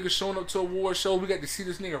rap niggas showing up to award shows. We got to see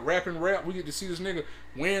this nigga rapping rap. We get to see this nigga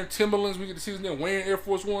wearing Timberlands. We get to see this nigga wearing Air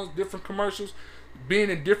Force Ones, different commercials, being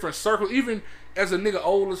in different circles. Even as a nigga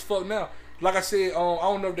old as fuck now. Like I said, I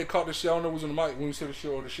don't know if they caught this shit. I don't know if it was on the mic when we said the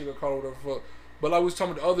shit or the shit got caught or whatever the fuck. But like we was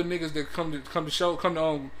talking to the other niggas that come to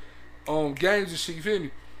games and shit. You feel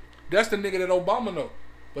me? That's the nigga that Obama know.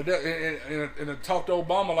 But that and to talk to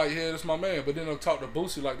Obama like, yeah, that's my man. But then they'll talk to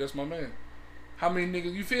Boosie like, that's my man. How many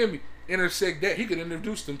niggas, you feel me? Intersect that. He could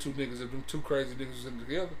introduce them two niggas if them two crazy niggas was in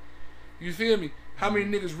together. You feel me? How many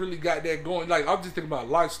niggas really got that going? Like, I'm just thinking about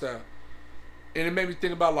lifestyle. And it made me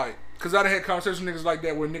think about like, cause I done had conversations with niggas like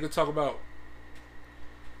that where niggas talk about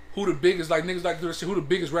who the biggest, like niggas like this shit, who the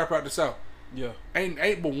biggest rapper out the South. Yeah.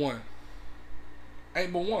 Ain't but one.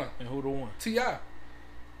 Ain't but one. And who the one? T.I.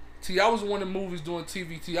 T.I. was the one in movies doing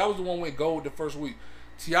TV. T.I. was the one who went gold the first week.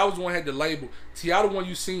 T.I. was the one who had the label. T.I. the one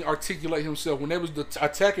you seen articulate himself. When they was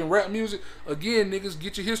attacking rap music, again, niggas,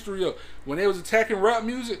 get your history up. When they was attacking rap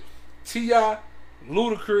music, T.I.,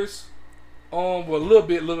 Ludacris, well, a little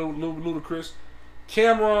bit Ludacris,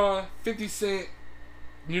 Cameron, 50 Cent,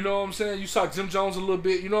 you know what I'm saying? You saw Jim Jones a little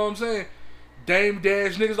bit, you know what I'm saying? Dame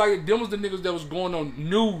Dash, niggas like that. Them was the niggas that was going on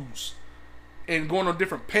news and going on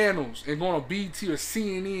different panels and going on BT or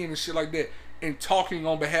CNN and shit like that and talking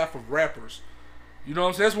on behalf of rappers. You know what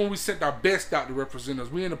I'm saying? That's when we sent our best out to represent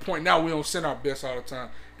us. We in the point now we don't send our best all the time.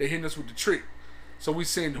 They hitting us with the trick. So we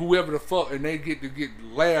send whoever the fuck and they get to get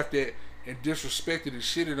laughed at and disrespected and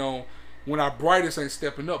shitted on when our brightest ain't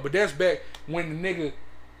stepping up. But that's back when the nigga,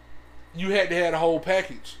 you had to have the whole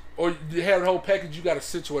package. Or you have the whole package, you got to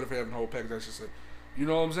situate for having the whole package, I should say. You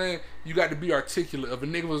know what I'm saying? You got to be articulate. If a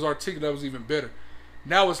nigga was articulate, that was even better.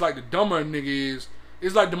 Now it's like the dumber a nigga is,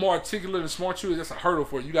 it's like the more articulate and smart you is, that's a hurdle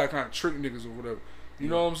for you. You got to kind of trick niggas or whatever. You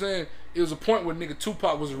know what I'm saying? It was a point where nigga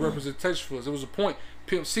Tupac was a representation for us. It was a point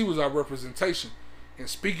Pimp C was our representation. And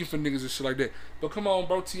speaking for niggas and shit like that. But come on,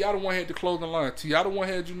 bro. T.I. the one had the clothing line. T.I. the one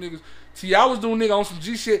had you niggas. T.I. was doing nigga on some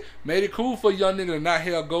G shit. Made it cool for a young nigga to not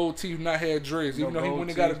have gold teeth, not have dreads. Even though he went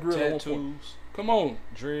and got a grill at one point. Come on.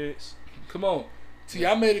 Dreads. Come on.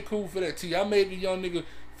 T.I. made it cool for that. T.I. made the young nigga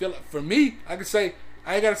feel like, for me, I can say,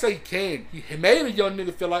 I ain't got to say he can. He made a young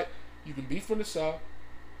nigga feel like you can be from the South.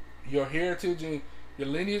 Your heritage and your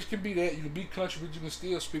lineage can be that. You can be country, but you can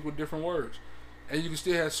still speak with different words. And you can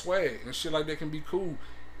still have swag and shit like that can be cool.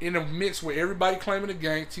 In a mix where everybody claiming a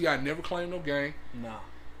gang, T.I. never claimed no gang. Nah.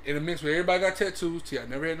 In a mix where everybody got tattoos, T.I.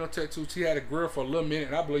 never had no tattoos. T.I. had a grill for a little minute,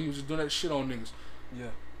 and I believe he was just doing that shit on niggas. Yeah.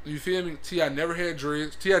 You feel me? T.I. never had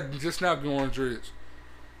dreads. T.I. just now growing dreads.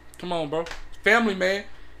 Come on, bro. Family man.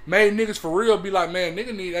 Made niggas for real be like, man,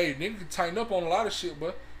 nigga need, hey, nigga can tighten up on a lot of shit,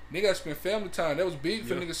 but nigga gotta spend family time. That was big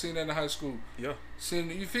for niggas seeing that in high school. Yeah.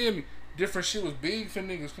 Seeing, you feel me? Different shit was big for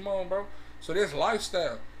niggas. Come on, bro. So that's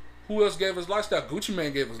lifestyle. Who else gave us lifestyle? Gucci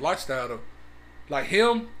Mane gave us lifestyle though. Like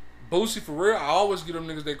him, Boosie for real. I always give them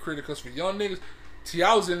niggas their credit because for young niggas,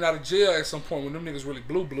 T.I. was in and out of jail at some point when them niggas really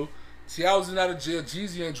blue. T.I. was in and out of jail.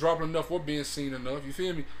 Jeezy ain't dropping enough or being seen enough. You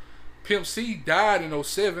feel me? Pimp C died in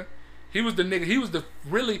 07. He was the nigga. He was the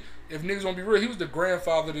really, if niggas gonna be real, he was the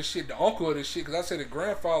grandfather of this shit, the uncle of this shit. Because I said the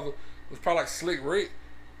grandfather was probably like Slick Rick.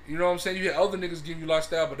 You know what I'm saying? You had other niggas giving you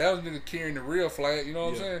lifestyle, but that was nigga carrying the real flag. You know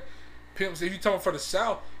what I'm saying? Pimp C, if you talking for the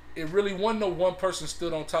South, it really wasn't no one person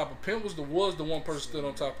stood on top of Pimp. Was the one person stood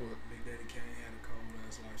on top of it. Big Daddy Kane had a cold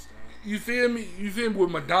ass lifestyle. You feel me? You feel me?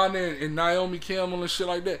 With Madonna and Naomi Campbell and shit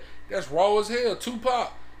like that. That's raw as hell.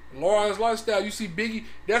 Tupac, Laura's lifestyle. You see Biggie.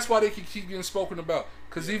 That's why they can keep getting spoken about.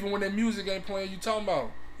 Cause even when that music ain't playing, you talking about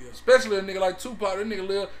him. Yeah. Especially a nigga like Tupac. That nigga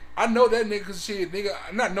live. I know that nigga cause shit, nigga.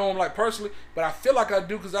 I not know him like personally, but I feel like I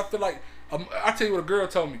do cause I feel like I tell you what a girl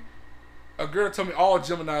told me. A girl told me all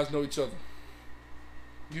Geminis know each other.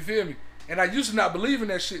 You feel me? And I used to not believe in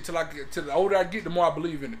that shit till the older I get, the more I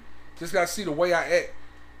believe in it. Just gotta see the way I act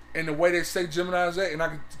and the way they say Geminis act, and I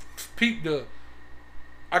can peep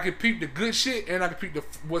the good shit, and I can peep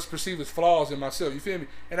what's perceived as flaws in myself. You feel me?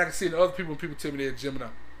 And I can see it in other people when people tell me they're Gemini.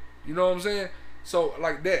 You know what I'm saying? So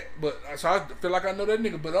like that, but so I feel like I know that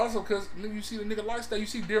nigga, but also cause nigga, you see the nigga lifestyle, you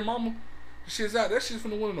see Dear Mama, the shit's out. That shit's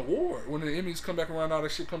finna win an award when the Emmys come back around. All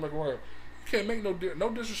that shit come back around. You can't make no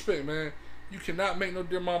disrespect, man. You cannot make no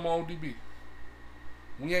Dear Mama on DB.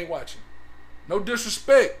 We ain't watching. No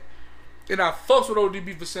disrespect. And I fucks with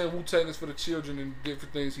ODB for saying Wu-Tang is for the children and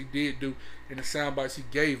different things he did do and the sound bites he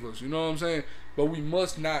gave us. You know what I'm saying? But we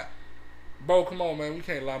must not. Bro, come on, man. We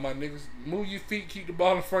can't lie, my niggas. Move your feet, keep the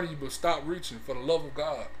ball in front of you, but stop reaching for the love of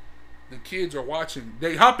God. The kids are watching.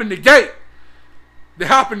 They hop in the gate. They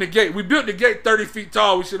hop in the gate. We built the gate 30 feet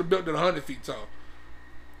tall. We should have built it 100 feet tall.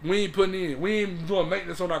 We ain't putting in. We ain't doing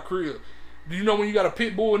maintenance on our crib. Do you know when you got a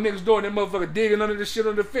pit bull next door and that motherfucker digging under the shit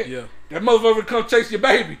under the fence? Yeah. That motherfucker come chase your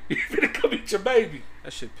baby. He finna come eat your baby.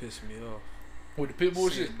 That shit pissed me off. With the pit bull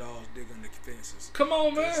shit? Dogs dig under the fences. Come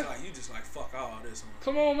on, man. It's like, you just like, fuck all this.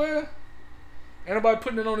 Come on, man. Ain't nobody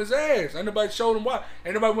putting it on his ass. Ain't nobody showed him why.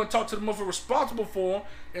 Ain't nobody went to talk to the motherfucker responsible for him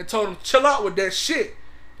and told him, chill out with that shit.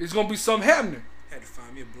 There's gonna be something happening. Had to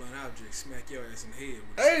find me a blunt object, smack your ass in the head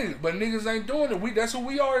with Hey, but niggas ain't doing it. That's who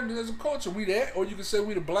we are as a culture. We that. Or you can say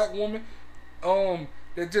we the black woman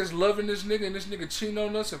that just loving this nigga and this nigga cheating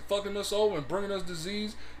on us and fucking us over and bringing us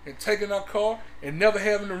disease and taking our car and never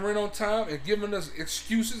having the rent on time and giving us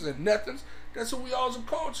excuses and nothings. That's who we are as a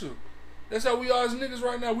culture. That's how we are as niggas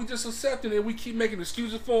right now. We just accepting it. We keep making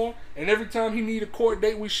excuses for him. And every time he need a court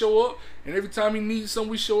date, we show up. And every time he needs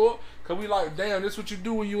something, we show up. Because we like, damn, this what you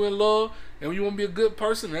do when you in love. And when you want to be a good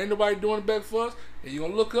person. And ain't nobody doing it back for us. And you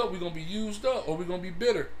going to look up, we going to be used up. Or we going to be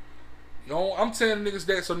bitter. You know, I'm telling niggas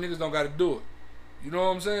that so niggas don't got to do it. You know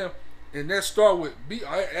what I'm saying? And that start with, be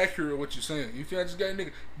accurate with what you're saying. You feel I just got a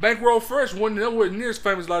nigga. Bankroll Fresh wasn't nowhere near as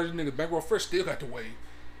famous as a lot of these niggas. Bankroll Fresh still got the wave.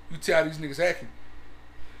 You tell how these niggas acting.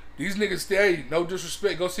 These niggas stay, no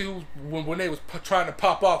disrespect. Go see who when they was trying to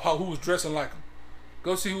pop off who was dressing like them.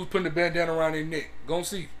 Go see who's putting the bandana around their neck. Go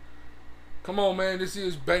see. Come on, man. This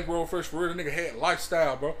is Bankroll Fresh for real. The nigga had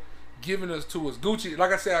lifestyle, bro. Giving us to us. Gucci,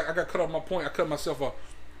 like I said, I got cut off my point. I cut myself off.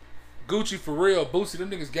 Gucci for real. Boosie,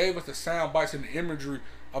 them niggas gave us the sound bites and the imagery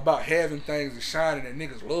about having things and shining that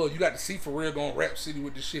niggas love. You got to see for real going Rap City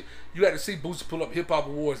with this shit. You got to see Boosie pull up Hip Hop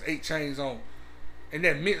Awards, 8 chains on. And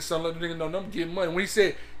that meant something. Let the nigga know them getting money. When he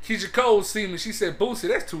said Keisha Cole see me, she said, Boosie,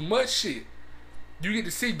 that's too much shit. You get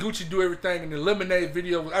to see Gucci do everything in the Lemonade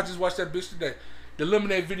video. I just watched that bitch today. The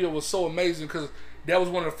Lemonade video was so amazing because that was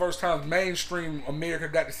one of the first times mainstream America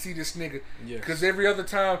got to see this nigga. Because every other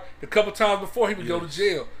time, the couple times before, he would go to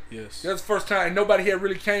jail. Yes. That was the first time, and nobody had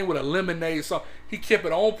really came with a Lemonade song. He kept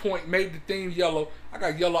it on point, made the theme yellow. I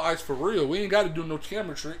got yellow ice for real. We ain't got to do no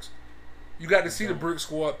camera tricks. You got to see the Brick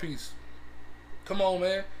Squad piece. Come on,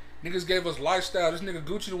 man. Niggas gave us lifestyle. This nigga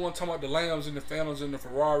Gucci the one talking about the Lambs and the Phantoms and the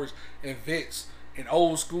Ferraris and Vets and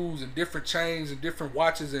old schools and different chains and different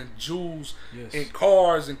watches and jewels and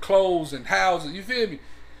cars and clothes and houses. You feel me?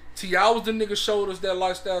 T.I. was the nigga showed us that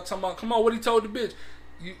lifestyle talking about, come on, what he told the bitch?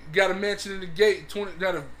 You got a mansion in the gate,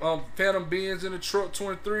 got a Phantom Benz in the truck,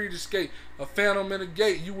 23 to skate, a Phantom in the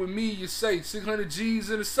gate. You with me, you say, 600 G's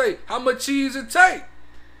in the safe. How much cheese it take?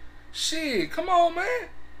 Shit, come on, man.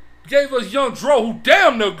 Gave us Young Dro, who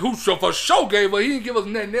damn near who for sure gave us. He didn't give us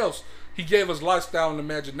nothing else. He gave us lifestyle and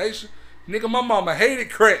imagination. Nigga, my mama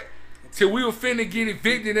hated crack till we were finna get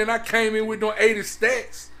evicted, and I came in with no 80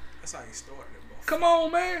 stacks. That's how he started it, bro. Come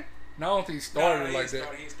on, man. No, I don't think he started it like that.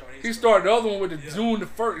 He started the other one with the June the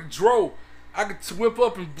 1st Dro. I could whip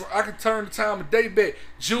up and I could turn the time of day back.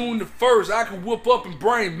 June the 1st, I could whip up and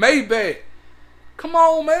bring Maybach. Come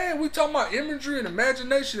on, man. We talking about imagery and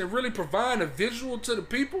imagination and really providing a visual to the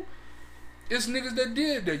people. It's niggas that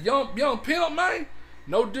did that. Young Pimp, man.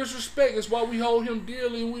 No disrespect. It's why we hold him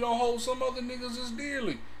dearly and we don't hold some other niggas as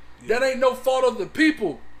dearly. That ain't no fault of the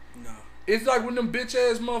people. No. It's like when them bitch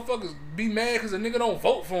ass motherfuckers be mad because a nigga don't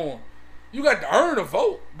vote for him. You got to earn a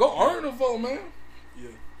vote. Go earn a vote, man. Yeah.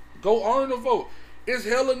 Go earn a vote. It's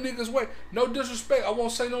hella niggas way. No disrespect. I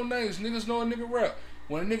won't say no names. Niggas know a nigga rap.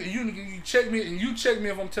 When a nigga, you check me, and you check me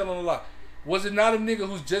if I'm telling a lie. Was it not a nigga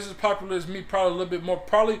who's just as popular as me, probably a little bit more,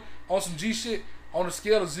 probably on some G shit, on a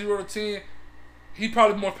scale of 0 to 10, he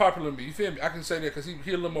probably more popular than me. You feel me? I can say that because he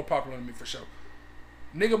a little more popular than me for sure.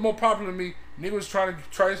 Nigga more popular than me. Nigga was trying to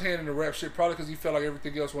try his hand in the rap shit, probably because he felt like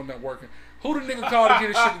everything else wasn't working. Who the nigga called to get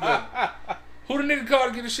his shit together? Who the nigga called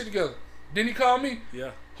to get his shit together? Didn't he call me?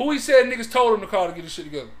 Yeah. Who he said niggas told him to call to get his shit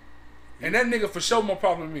together? And that nigga for sure more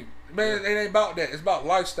popular than me. Man, it ain't about that. It's about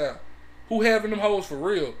lifestyle. Who having them hoes for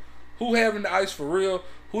real? Who having the ice for real?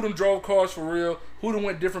 Who done drove cars for real? Who done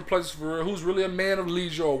went different places for real? Who's really a man of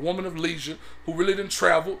leisure or a woman of leisure? Who really done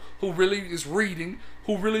travel? Who really is reading?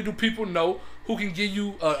 Who really do people know? Who can give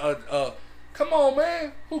you Come on,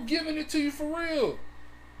 man. Who giving it to you for real?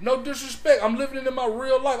 No disrespect. I'm living it in my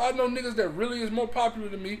real life. I know niggas that really is more popular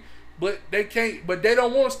than me, but they can't. But they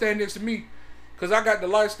don't want to stand next to me, cause I got the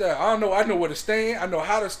lifestyle. I know where to stand. I know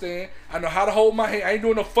how to stand. I know how to hold my hand. I ain't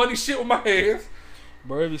doing no funny shit with my hands.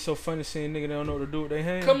 Bro, it be so funny seeing niggas that don't know what to do with their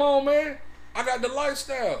hands. Come on, man. I got the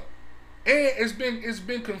lifestyle, and it's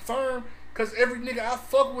been confirmed. Cause every nigga I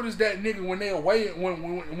fuck with is that nigga when they away, when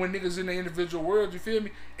niggas in the individual world, you feel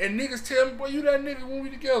me? And niggas tell me, boy, you that nigga when we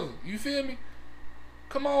together, you feel me?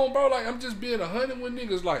 Come on, bro, like I'm just being 100 with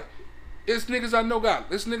niggas, like it's niggas I know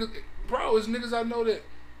it's niggas I know that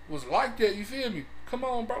was like that, you feel me? Come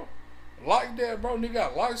on, bro, like that, bro, nigga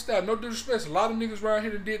got lifestyle, no disrespect. A lot of niggas around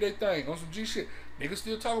here that did their thing on some G shit. Niggas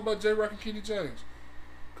still talk about J-Rock and Kenny James,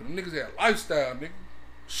 cause them niggas had lifestyle, nigga.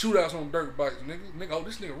 Shootouts on dirt bikes, nigga. Oh,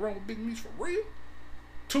 this nigga run with big meats for real?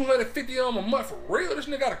 250 of them a month for real? This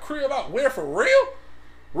nigga got a crib out where for real?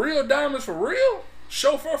 Real diamonds for real?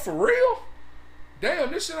 Chauffeur for real?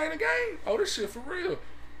 Damn, this shit ain't a game. Oh, this shit for real.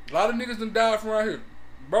 A lot of niggas done died from around here.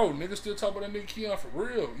 Bro, niggas still talk about that nigga Keon for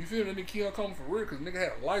real. You feel me? That nigga Keon coming for real, cause nigga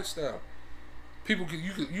had a lifestyle. You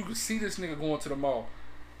could see this nigga going to the mall.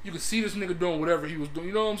 You could see this nigga doing whatever he was doing.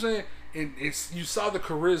 You know what I'm saying? And you saw the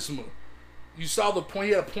charisma. You saw the point.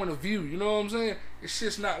 He had a point of view. You know what I'm saying? It's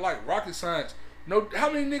just not like rocket science. No,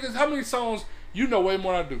 how many songs? You know way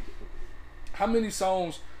more than I do. How many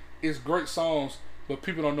songs is great songs, but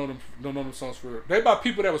people don't know them songs for real? They by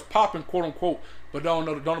people that was popping, quote unquote, but don't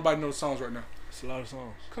nobody know the songs right now. It's a lot of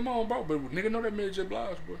songs. Come on, bro, but nigga know that Mary J.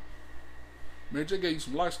 Blige, boy. Mary J. gave you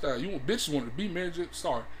some lifestyle. Bitches wanted to be Mary J.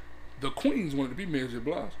 Sorry, the queens wanted to be Mary J.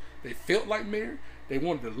 Blige. They felt like Mary. They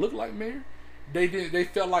wanted to look like Mary. They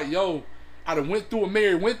felt like, yo, I done went through what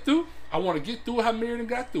Mary went through. I want to get through how Mary done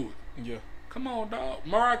got through it. Yeah. Come on, dog.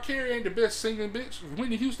 Mariah Carey ain't the best singing bitch.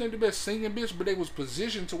 Whitney Houston ain't the best singing bitch, but they was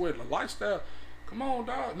positioned to where the lifestyle. Come on,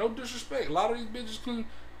 dog. No disrespect. A lot of these bitches couldn't.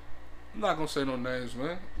 I'm not gonna say no names,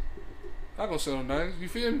 man. Not gonna say no names. You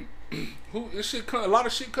feel me? A lot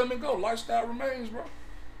of shit come and go. Lifestyle remains, bro.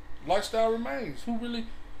 Lifestyle remains. Who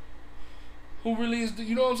really is the,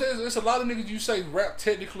 you know what I'm saying? There's a lot of niggas you say rap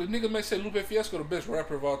technically. Niggas may say Lupe Fiasco the best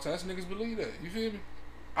rapper of all time. Some niggas believe that. You feel me?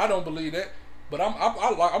 I don't believe that. But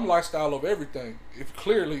I'm lifestyle over everything. If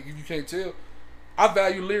you can't tell. I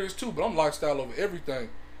value lyrics too, but I'm lifestyle over everything.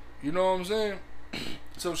 You know what I'm saying?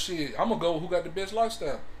 So shit, I'm gonna go who got the best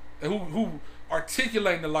lifestyle. And who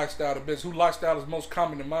articulating the lifestyle the best, who lifestyle is most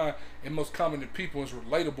common to mind and most common to people, is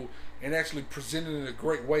relatable and actually presented in a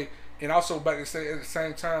great way. And also back to say at the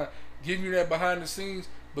same time, giving you that behind the scenes,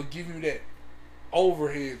 but giving you that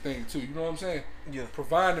overhead thing too. You know what I'm saying? Yeah.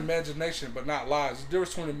 Providing imagination, but not lies. There's a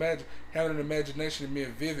difference between having an imagination and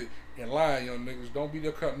being vivid and lying, young niggas. Don't be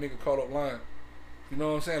the nigga caught up lying. You know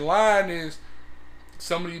what I'm saying? Lying is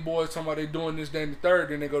some of these boys talking about they doing this, that, and the third,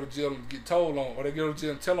 then they go to jail and get told on, or they go to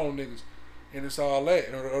jail and tell on niggas, and it's all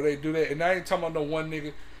that, or they do that. And I ain't talking about no one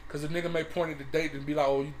nigga, because the nigga may point at the date and be like,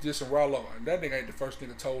 oh, you dissing Rollo, and that nigga ain't the first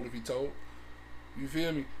nigga told if he told. You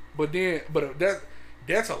feel me? But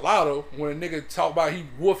that's a lot though. When a nigga talk about he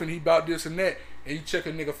woofing, he about this and that, and you check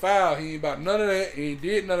a nigga file, he ain't about none of that, he ain't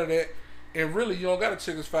did none of that. And really, you don't gotta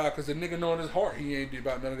check his file, because the nigga know in his heart he ain't did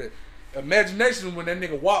about none of that. Imagination, when that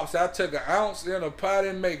nigga whops, I take an ounce in a pot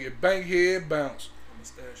and make it bang head bounce. I'ma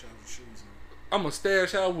stash out with shoes on. I'ma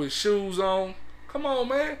stash out with shoes on. Come on,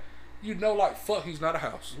 man. You know, like fuck, he's not a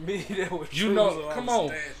house. Me that with you shoes know, on. come on.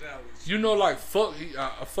 Stash out with You know, like fuck,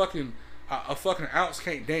 a fucking ounce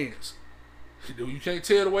can't dance. You can't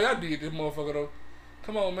tell the way I did this motherfucker though.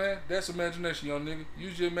 Come on, man. That's imagination, young nigga.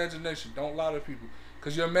 Use your imagination. Don't lie to people,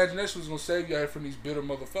 cause your imagination is gonna save you out from these bitter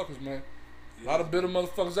motherfuckers, man. A lot of bitter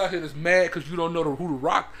motherfuckers out here that's mad because you don't know who the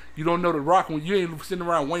Rock. You don't know the Rock when you ain't sitting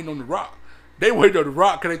around waiting on the Rock. They wait on the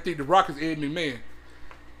Rock because they think the Rock is Ed McMahon.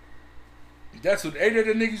 That's what ain't that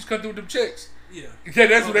the niggas come through with them checks. Yeah,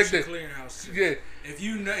 that's what they think. Clearinghouse. Yeah. If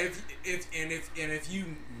you know if you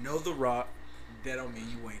know the Rock, that don't mean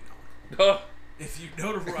you ain't know. If you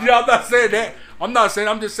know the Rock. Yeah, I'm not saying that.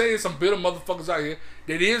 I'm just saying some bitter motherfuckers out here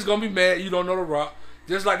that is gonna be mad you don't know the Rock.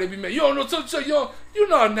 Just like they be mad. You don't know such. You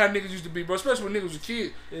know how niggas used to be, bro. Especially when niggas was a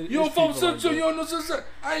kid. You don't fuck with such. You don't know such.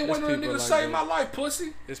 I ain't waiting on that nigga to save my life,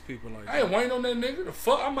 pussy. It's people like that. I ain't waiting on that nigga. The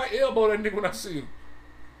fuck, I might elbow that nigga when I see him.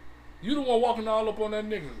 You the one walking all up on that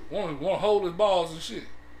nigga. Want to hold his balls and shit.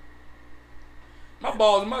 My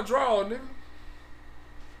balls in my drawer, nigga.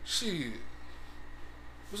 Shit.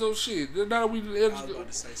 So shit. Now we. I was about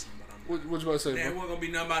to say something. What you about to say, bro? There wasn't gonna be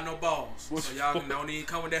nothing about no balls. So y'all don't even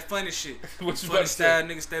come with that funny shit. What you funny about to style say?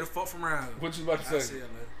 Niggas stay the fuck from around here. What you about to say? I'll see you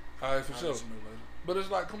later. Alright, for sure. But it's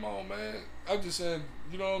like, come on, man. I'm just saying,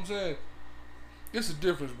 you know what I'm saying? It's a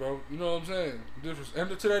difference, bro. You know what I'm saying? Difference.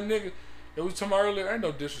 And to that nigga that we talking about earlier, ain't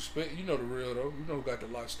no disrespect. You know the real though. You know who got the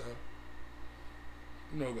lifestyle.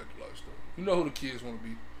 You know who got the lifestyle. You know who the kids want to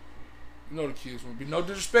be. You know the kids want to be. No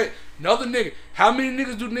disrespect. Another nigga. How many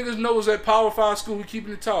niggas do niggas know is at Power 5 school? We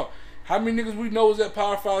keeping it talk. How many niggas we know is at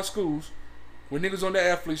Power 5 schools? When niggas on that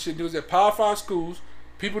athlete shit, niggas at Power 5 schools.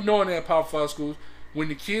 People knowing that at Power 5 schools. When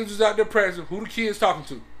the kids was out there practicing, who the kids talking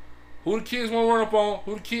to? Who the kids want to run up on?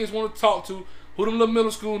 Who the kids want to talk to? Who them little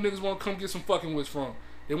middle school niggas want to come get some fucking with from?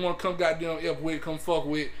 They want to come goddamn F with, come fuck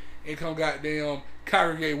with, and come goddamn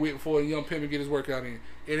congregate with before a young pimp get his workout in.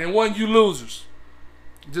 And then one you losers.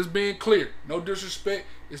 Just being clear. No disrespect.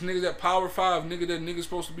 It's niggas at Power 5, nigga that niggas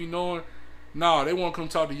supposed to be knowing. Nah, they want to come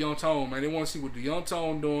talk to Young Tone, man. They want to see what the Young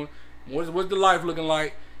Tone doing. What's the life looking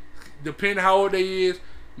like? Depending how old they is.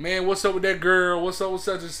 Man, what's up with that girl? What's up with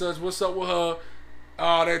such and such? What's up with her?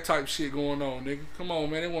 All that type shit going on, nigga. Come on,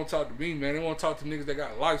 man. They want to talk to me, man. They want to talk to niggas that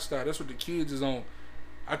got a lifestyle. That's what the kids is on.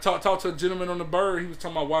 I talked to a gentleman on the Bird. He was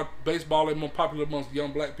talking about why baseball is more popular amongst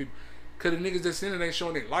young black people. Because the niggas that's in it ain't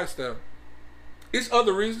showing their lifestyle. It's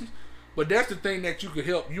other reasons, but that's the thing that you could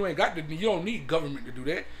help. You don't need government to do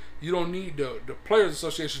that. You don't need the Players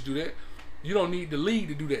Association to do that. You don't need the league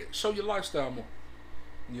to do that. Show your lifestyle more.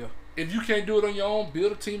 Yeah. If you can't do it on your own,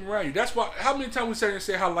 build a team around you. That's why. How many times we say and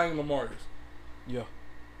say how lame Lamar is? Yeah.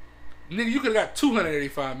 Nigga, you could have got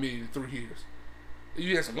 $285 million in 3 years. If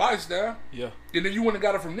you had some lifestyle. Yeah. And if you wouldn't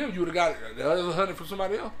have got it from them, you would have got the other 100 from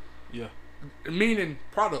somebody else. Yeah. Meaning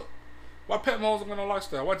product. Why Pat Mahomes don't got no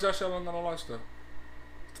lifestyle? Why Josh Allen don't got no lifestyle?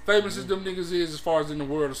 Famous as them niggas is as far as in the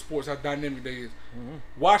world of sports, how dynamic they is.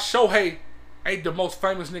 Why Shohei ain't the most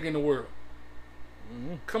famous nigga in the world?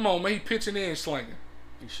 Come on, man. He pitching and slinging.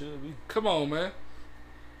 He should be. Come on, man.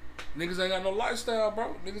 Niggas ain't got no lifestyle,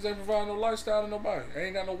 bro. Niggas ain't providing no lifestyle to nobody. They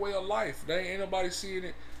ain't got no way of life. They ain't nobody seeing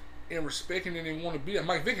it and respecting it and want to be that.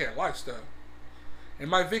 Mike Vick had lifestyle. And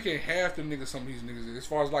Mike Vick ain't half the niggas some of these niggas is. As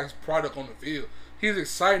far as like his product on the field. He's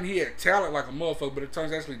exciting. He had talent like a motherfucker, but it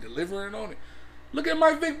turns actually delivering on it. Look at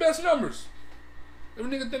Mike Vick's best numbers. If a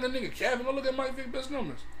nigga think a nigga capping, look at Mike Vick's best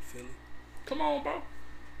numbers. Philly. Come on, bro.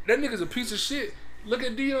 That nigga's a piece of shit. Look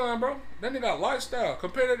at Deion, bro. That nigga got lifestyle.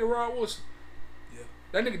 Compare that to Rod Wilson. Yeah.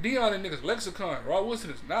 That nigga Deion and nigga's lexicon. Rod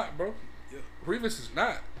Wilson is not, bro. Yeah. Revis is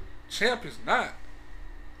not. Champ is not.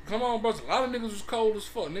 Come on, bro. A lot of niggas was cold as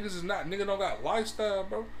fuck. Niggas is not. Nigga don't got lifestyle,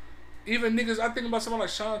 bro. Even niggas, I think about someone like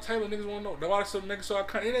Sean Taylor. Niggas want to know. That's why some niggas so I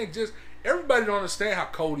can't. It ain't just everybody don't understand how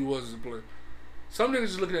cold he was as a player. Some niggas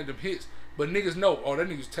just looking at them hits, but niggas know. Oh, that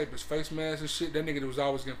nigga's tape his face mask and shit. That nigga that was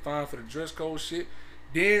always getting fined for the dress code shit.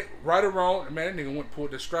 Then, right or wrong, man, that nigga went and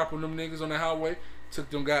pulled the strap on them niggas on the highway, took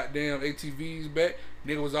them goddamn ATVs back.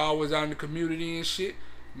 Nigga was always out in the community and shit.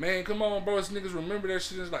 Man, come on, bro. These niggas remember that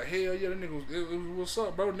shit. It's like, hell yeah, that nigga was, it was what's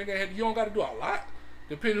up, bro? Nigga had, you don't got to do a lot.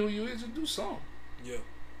 Depending who you is, just do something. Yeah.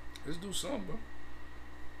 Just do something, bro.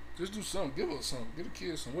 Just do something. Give us something. Give the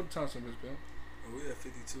kids something. What time is this, man? Oh, we at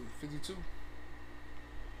 52. 52? Give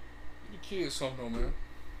the kids something, though, man.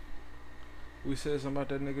 We said something about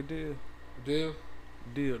that nigga Deal. Deal?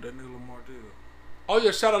 Deal, that nigga Lamar Deal. Oh yeah,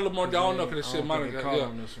 shout out Lamar Deal. I don't know because that shit might have got, yeah.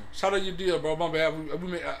 Shout out your Deal, bro. My bad. We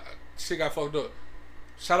made, shit got fucked up.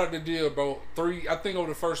 Shout out the Deal, bro. I think over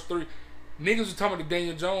the first 3 niggas was talking about the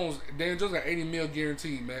Daniel Jones. Daniel Jones got 80 mil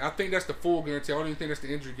guaranteed, man. I think that's the full guarantee. I don't even think that's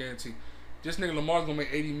the injury guarantee. This nigga Lamar's gonna make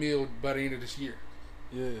 80 mil by the end of this year.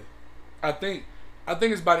 Yeah. I think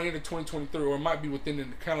it's by the end of 2023, or it might be within the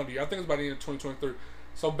calendar year. I think it's by the end of 2023.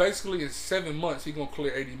 So basically, in 7 months, he gonna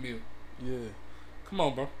clear 80 mil. Yeah. Come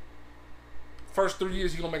on, bro. First 3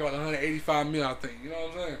 years, he gonna make like 185 mil, I think. You know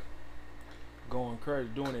what I'm saying? Going crazy,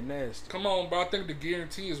 doing it nasty. Come on, bro. I think the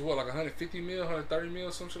guarantee is what, like 150 mil, 130 mil,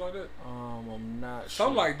 some shit like that? I'm not sure.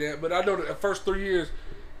 Something like that. But I know that the first 3 years,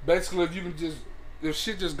 basically, if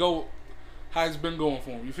shit just go how it's been going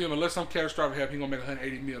for him, you feel me? Unless some catastrophic happen, he gonna make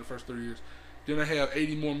 180 mil the first 3 years. Then I have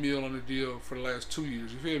 80 more mil on the deal for the last 2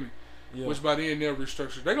 years. You feel me? Yeah. Which by then they'll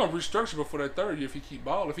restructure. They're gonna restructure before that 3rd year if he keep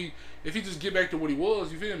ball. If he just get back to what he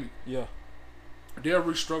was, you feel me? Yeah. They'll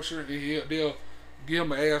restructure. And they'll give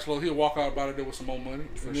him an ass load. He'll walk out about it there with some more money.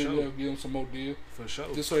 For and sure. Then they'll give him some more deal. For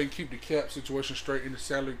sure. Just so they can keep the cap situation straight in the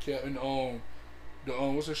salary cap and the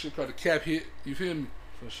what's that shit called? The cap hit. You feel me?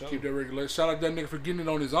 For sure. Keep that regulation. Shout out that nigga for getting it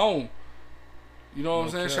on his own. You know what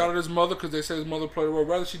I'm saying? Cap. Shout out his mother because they say his mother played a role.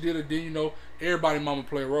 Rather she did it, then you know everybody mama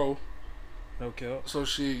play a role. No cap. So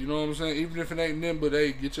shit, you know what I'm saying? Even if it ain't them, but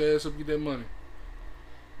hey, get your ass up, get that money.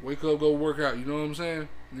 Wake up, go work out. You know what I'm saying?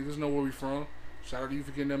 Niggas know where we from. Shout out to you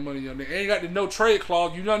for getting that money, young nigga. Ain't got the no trade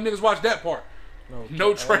clause. You know niggas watch that part.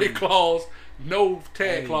 No trade clause, no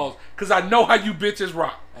tag clause. Cause I know how you bitches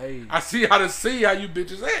rock. Hey. I see how you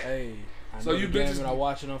bitches act. Hey. so you bitches when I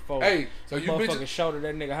watching them folks. Hey, so you motherfucking shorter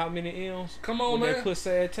that nigga how many M's? Come on, with man. That pussy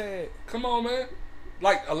ass tag. Come on, man.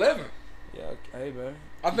 Like 11. Yeah, hey, man.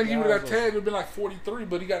 I think he would have got tagged. It would been like 43,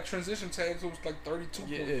 but he got transition tags. So it was like 32.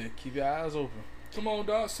 Yeah, keep your eyes open. Come on,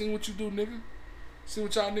 dog. See what you do, nigga. See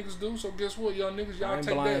what y'all niggas do. So guess what, y'all niggas, y'all ain't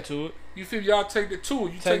take blind that. to it. You feel y'all take that too.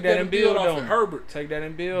 You take that and build off on of Herbert. Take that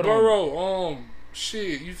and build Burrow, on.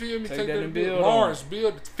 Shit. You feel me? Take that and build Lawrence, on.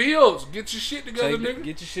 build Fields. Get your shit together, nigga.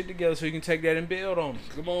 Get your shit together so you can take that and build on it.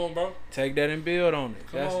 Come on, bro. Take that and build on it.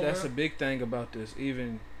 That's man. a big thing about this.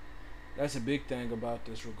 That's a big thing about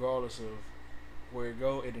this. Regardless of where it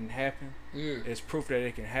go, it didn't happen. Yeah. It's proof that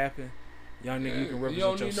it can happen. Young nigga, you can represent you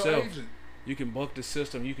don't yourself. need no agent. You can buck the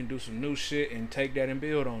system. You can do some new shit and take that and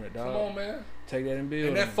build on it, dog. Come on, man. Take that and build.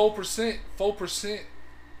 And that 4%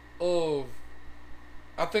 of,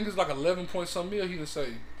 I think it's like 11 point some mil he can say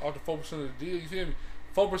off the 4% of the deal. You feel me?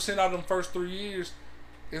 4% out of them first 3 years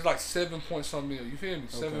is like 7 point some mil. You feel me?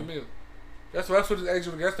 7 mil. That's what his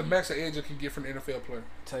agent. That's the max an agent can get from an NFL player.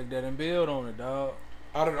 Take that and build on it, dog.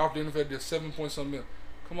 Off the NFL, did 7 point some mil.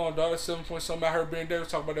 Come on, dog. That's 7 point something. I heard Ben Davis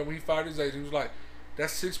talk about that when he fired his agent. He was like,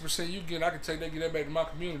 "That's 6% you get. I can take that, get that back to my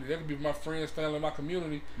community. That could be my friends, family, my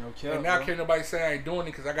community." No cap. And now can't nobody say I ain't doing it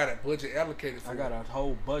because I got a budget allocated for it. I got a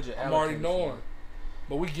whole budget. I'm already knowing.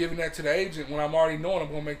 But we giving that to the agent when I'm already knowing I'm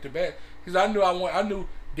gonna make the bet. Because I knew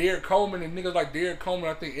Derek Coleman and niggas like Derek Coleman.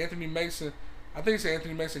 I think Anthony Mason. I think it's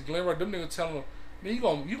Anthony Mason, Glenn Rock. Them niggas telling him, "Man, you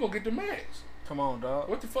gonna get the max." Come on, dog.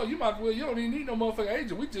 What the fuck? You might well. You don't even need no motherfucking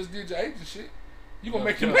agent. We just did your agent shit. You gonna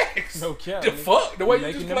make the max? No cap. The fuck? The way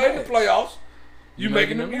you just played the playoffs, you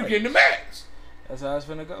making them. You getting the max. That's how it's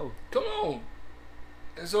finna go. Come on.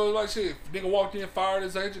 And so it's like shit. Nigga walked in, fired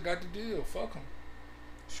his agent, got the deal. Fuck him.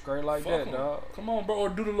 Straight like that, dog. Come on, bro. Or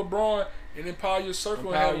do the LeBron and empower your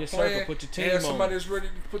circle and have your a plan. circle. Put your team and on. Somebody that's ready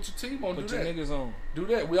to put your team on. Put do your that. niggas on. Do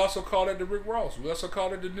that. We also call that the Rick Ross. We also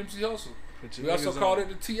call it the Nipsey Hussle. We also call it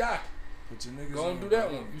the T.I. Put your niggas Go and do that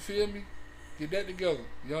one. You feel me? Get that together,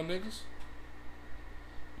 young niggas.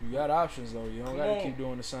 You got options though. You don't gotta keep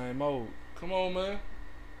doing the same mode. Come on, man.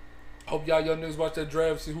 Hope y'all young niggas watch that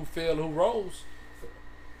draft, see who fell and who rose.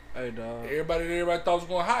 Hey, dog. Everybody thought was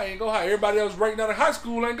going high, ain't go high. Everybody else ranked out of high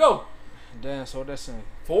school ain't go. Damn, so what that sound?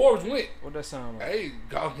 Forbes went. What that sound like? Hey,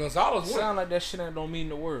 Gonzalez went. Sound like that shit don't mean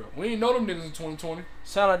the world. We ain't know them niggas in 2020.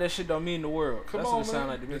 Sound like that shit don't mean the world. Come That's on, what it man. sound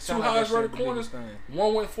like to me. The two highest rated corners,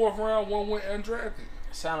 one went 4th round, one went undrafted.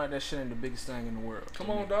 Sound like that shit ain't the biggest thing in the world. Come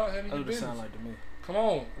on, dog. That's what it sound like to me. Come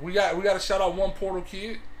on. We got to shout out one portal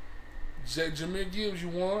kid. Jameer Gibbs, you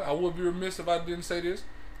won. I would be remiss if I didn't say this.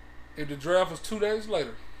 If the draft was 2 days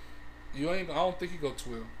later, I don't think you go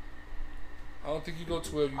 12. I don't think you go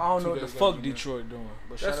 12. I don't know what the fuck Detroit doing,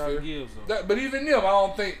 but shout out to Gibbs though. But even them, I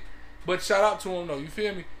don't think. But shout out to him though. You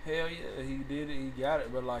feel me? Hell yeah, he did it. He got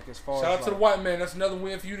it. But like as far shout as out to the white man. That's another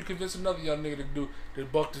win for you to convince another young nigga to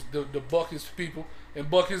buck his people and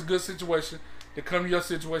buck his good situation to come to your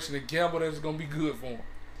situation and gamble that it's gonna be good for him.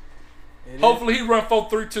 Hopefully he run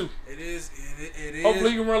 4.32. It is.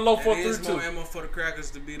 Hopefully he can run low 4.32. It is more ammo for the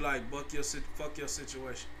Crackers to be like fuck your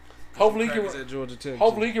situation. Hopefully he can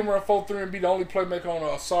run 4.3 and be the only playmaker on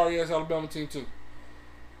a sorry ass Alabama team too.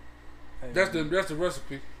 Hey, that's the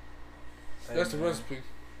recipe. That's the recipe.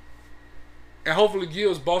 And hopefully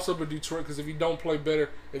Gil's boss up in Detroit because if he don't play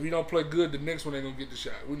better, if he don't play good, the next one ain't gonna get the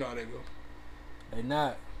shot. We know how they go. They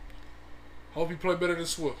not. Hope he play better than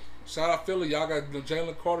Swift. Shout out Philly, y'all got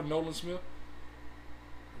Jalen Carter, Nolan Smith.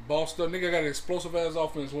 Bossed up. Nigga got an explosive ass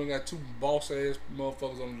offense when we got two boss ass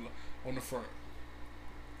motherfuckers on the front.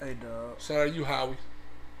 Hey dog. Shout out you, Howie.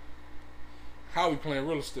 Howie playing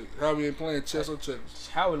real estate. Howie ain't playing chess or checkers.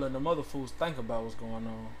 Howie letting the mother fools think about what's going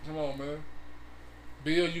on. Come on, man.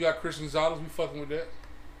 Bill, you got Christian Gonzalez. We fucking with that.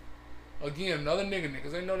 Again, another nigga.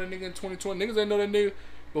 Niggas ain't know that nigga in 2020. Niggas ain't know that nigga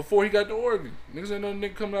before he got to Oregon. Niggas ain't know that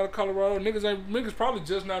nigga coming out of Colorado. Niggas probably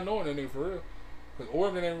just not knowing that nigga for real. Because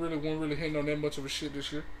Oregon wasn't really hitting on that much of a shit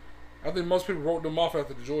this year. I think most people wrote them off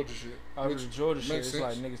after the Georgia shit. After the Georgia shit, it's sense.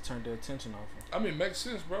 like niggas turned their attention off him. I mean, it makes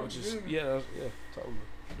sense, bro. Yeah, totally.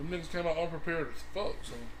 Them niggas came out unprepared as fuck.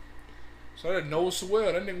 So that Noah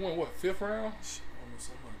Sewell, that nigga went what, 5th round?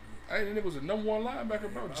 Hey, that nigga was a #1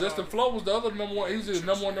 linebacker, bro. Justin Flo was the other #1. He's the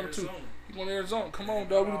 #1, #2. He going to Arizona. Come on,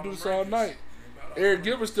 dog. We can do this all night. Eric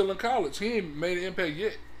Gilbert's still in college. He ain't made an impact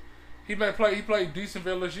yet. He played decent for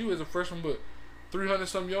LSU as a freshman, but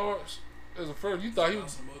 300-some yards as a freshman. You thought he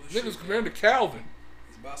was niggas comparing to Calvin.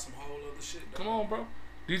 He's about some whole other shit, dog. Come on, bro.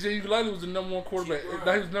 DJ Ugalele was the #1 quarterback.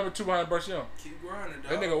 Now he was #2 behind Bryce Young. Keep grinding,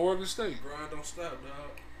 dog. That nigga Oregon State. Grind don't stop,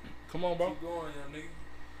 dog. Come on, bro. Keep going, young nigga.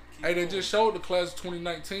 Hey, they just showed the class of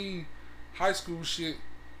 2019 high school shit.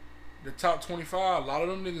 the top 25, a lot of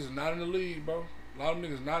them niggas are not in the league, bro. A lot of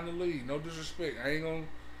them niggas not in the league. No disrespect. I ain't gonna.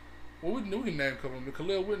 Well, we can name a couple of them.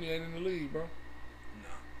 Khalil Whitney ain't in the league, bro. No.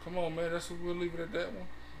 Come on, man. That's what we'll leave it at that one.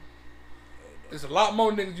 There's a lot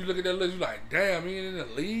more niggas you look at that list, you like, damn, he ain't in the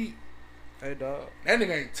league. Hey, dog. That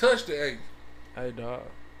nigga ain't touched it, hey. Hey, dog.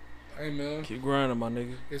 Hey, man. Keep grinding, my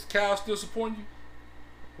nigga. Is Cal still supporting you?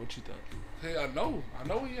 What you think? Hey, I know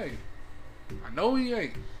he ain't. I know he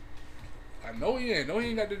ain't. No, he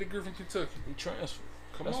ain't got the degree from Kentucky. He transferred.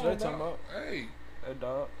 Come That's on, what they talking dog. about. Hey. Hey,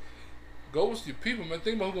 dog. Go with your people, man.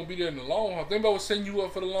 Think about who's gonna be there in the long haul. Think about what's setting you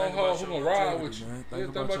up for the long haul. Who's gonna ride with you? Man.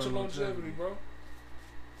 Think about your longevity, bro.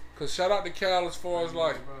 Cause shout out to Cal as far as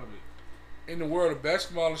like in the world of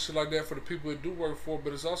basketball and shit like that for the people that do work for,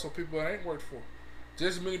 but it's also people that ain't worked for.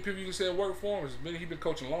 Just as many people you can say work for him, as many he been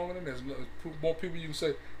coaching longer than there's more people you can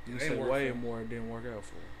say you can say way more it didn't work out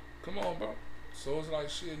for him. Come on, bro. So it's like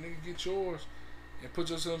shit, nigga, get yours and put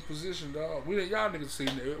yourself in position, dog. Y'all niggas seen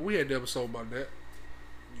that. We had the episode about that.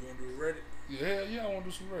 You wanna do a Reddit? Yeah, I wanna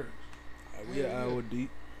do some Reddit. Yeah, I would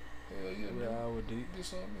deep. Hell yeah, man. I would deep. Get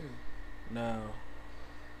something in. Now,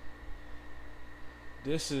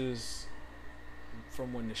 this is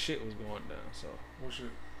from when the shit was going down. So what shit?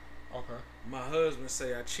 Okay. My husband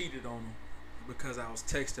say I cheated on him because I was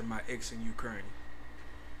texting my ex in Ukraine.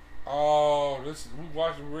 Oh, we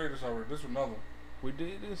read this already. This was another one. We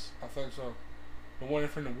did this? I think so. The one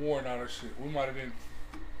from the war and all that shit. We might have been.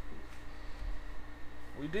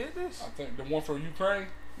 We did this? I think the one from Ukraine.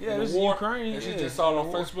 Yeah, this is Ukraine. And she just saw it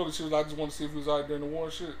on Facebook and she was like, I just want to see if he was out there in the war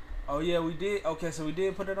and shit. Oh yeah, we did. Okay, so we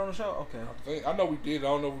did put it on the show. Okay. I know we did. I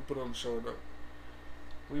don't know if we put it on the show though.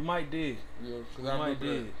 We might did. Yeah, we might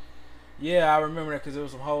did. Yeah, I remember that because there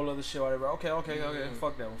was some whole other shit. Whatever. Okay. Yeah.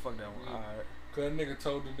 Fuck that one. Yeah. All right. Cause that nigga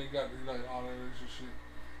told them they got like all that extra shit.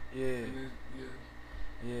 Yeah. Yeah.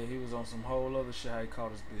 Yeah, he was on some whole other shit. How he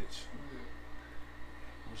caught his bitch. Yeah.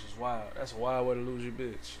 Which is wild. That's a wild way to lose your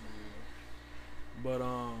bitch. Yeah. But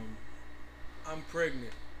I'm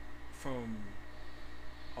pregnant from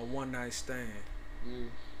a one night stand. Yeah.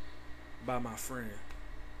 By my friend.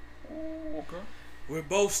 Oh, okay. We're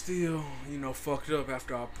both still, fucked up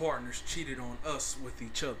after our partners cheated on us with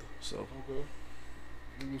each other. So okay.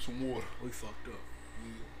 Give me some water. We fucked up.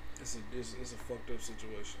 Yeah. It's a fucked up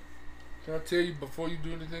situation. Can I tell you before you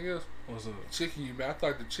do anything else? What's up? Chicken, man. I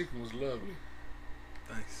thought the chicken was lovely.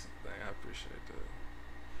 Thanks. I appreciate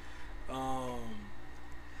that.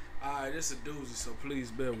 Alright, this is a doozy, so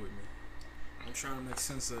please bear with me. I'm trying to make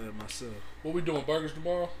sense of it myself. What we doing? Burgers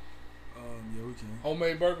tomorrow? Yeah, we can.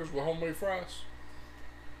 Homemade burgers with homemade fries.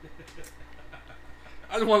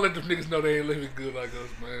 I just want to let them niggas know they ain't living good like us,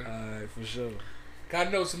 man. Alright, for sure. I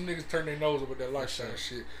know some niggas turn their nose up with that lifestyle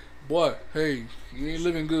shit. Boy, hey, you ain't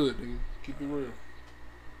living good, dude. Keep it real.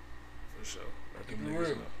 For sure. Let Keep them it niggas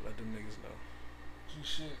real. know. Let them niggas know.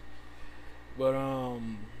 Shit. But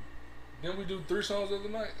Then we do 3 songs the other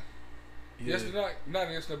night. Yeah. Yesterday night, not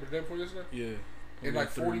yesterday, but the day before yesterday. Yeah. In like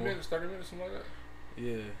 40 minutes, 30 minutes, something like that.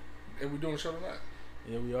 Yeah. And we doing the show tonight.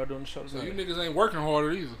 Yeah, we are doing the show tonight. So you niggas ain't working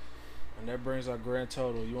harder either. And that brings our grand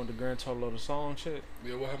total. You want the grand total of the song, shit?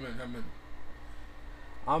 Yeah, how many?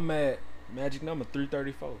 I'm at magic number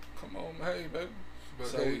 334. Come on, hey, baby. But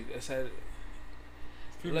so hey,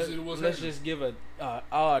 let's just give a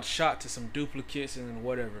odd shot to some duplicates and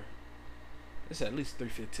whatever. It's at least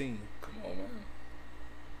 315. Come on, man.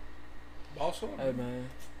 Boss up. Hey, man.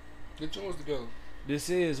 Get yours together. This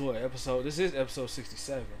is episode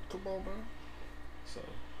 67. Come on, man. So.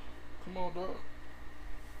 Come on, dog.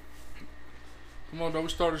 We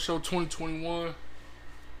started the show 2021.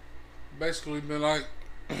 Basically been like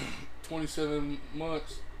 27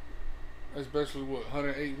 months. That's basically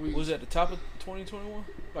 108 weeks. Was it at the top of 2021?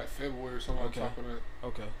 Like February or something on top of that.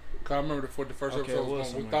 Okay. Cause I remember the first episode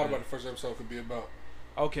was going, we thought about the first episode could be about.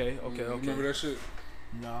 Okay. Remember that shit?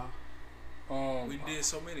 Nah. We did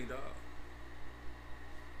so many, dog.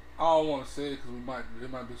 I don't want to say it because there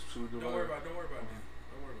might be some shit we do. Don't worry about that.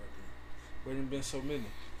 But it been so many.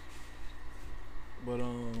 But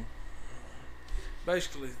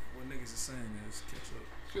basically, what niggas is saying is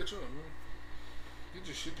catch up, man. Get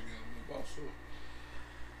your shit together, man. Boss up.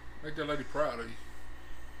 Make that lady proud of you.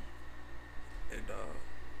 And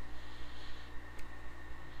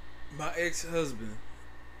my ex-husband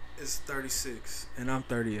is 36 and I'm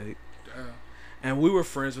 38. Damn. And we were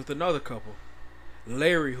friends with another couple,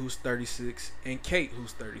 Larry, who's 36, and Kate,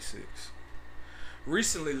 who's 36.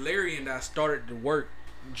 Recently, Larry and I started to work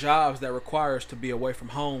jobs that require us to be away from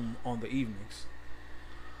home on the evenings.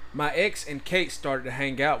 My ex and Kate started to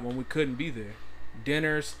hang out when we couldn't be there.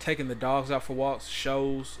 Dinners, taking the dogs out for walks,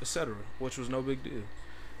 shows, etc., which was no big deal.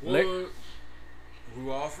 We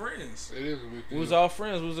were all friends. It is a big deal. We was all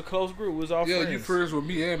friends. We was a close group. We was all friends. Yeah, you friends with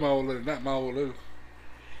me and my old lady, not my old lady.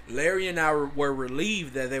 Larry and I were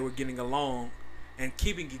relieved that they were getting along and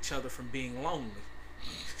keeping each other from being lonely.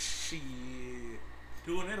 Shit.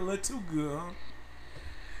 Doing that a little too good, huh?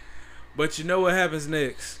 But you know what happens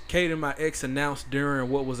next? Kate and my ex announced during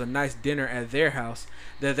what was a nice dinner at their house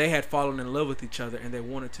that they had fallen in love with each other and they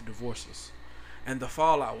wanted to divorce us. And the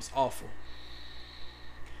fallout was awful.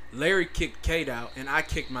 Larry kicked Kate out and I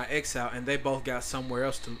kicked my ex out, and they both got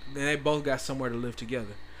somewhere to live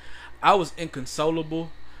together. I was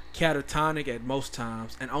inconsolable, catatonic at most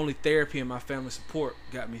times, and only therapy and my family support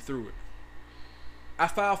got me through it. I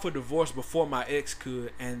filed for divorce before my ex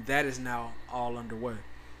could, and that is now all underway.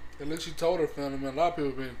 At least you told her family, man. A lot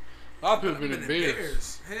of people been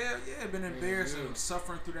embarrassed. Hell yeah, been embarrassed and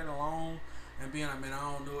suffering through that alone, and being like, man,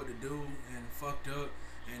 I don't know what to do, and fucked up.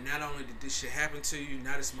 And not only did this shit happen to you,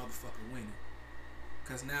 now this motherfucker winning.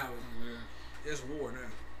 Cause now it's war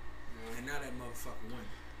now, and now that motherfucker winning.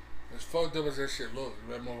 As fucked up as that shit look,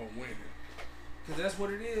 that motherfucker winning. Cause that's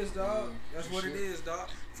what it is, dog. That's what it is, dog.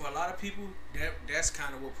 For a lot of people, that's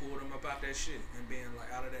kind of what pulled them up out that shit and being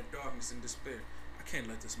like out of that darkness and despair. I can't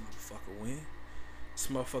let this motherfucker win. This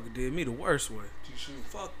motherfucker did me the worst way. You should.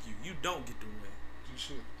 Fuck you. You don't get to win. You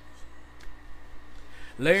should.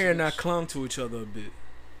 Larry and I clung to each other a bit.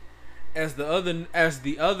 As the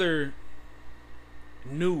other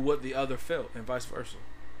knew what the other felt, and vice versa.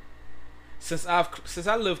 Since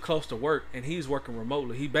I live close to work and he's working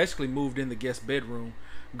remotely, he basically moved in the guest bedroom,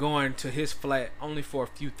 going to his flat only for a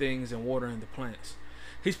few things and watering the plants.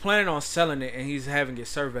 He's planning on selling it and he's having it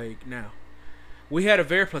surveyed now. We had a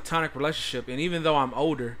very platonic relationship, and even though I'm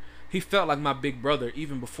older, he felt like my big brother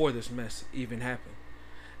even before this mess even happened.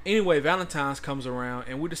 Anyway, Valentine's comes around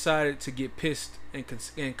and we decided to get pissed and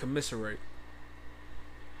commiserate.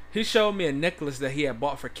 He showed me a necklace that he had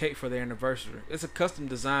bought for Kate for their anniversary. It's a custom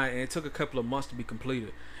design and it took a couple of months to be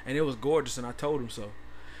completed, and it was gorgeous, and I told him so.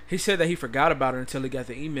 He said that he forgot about it until he got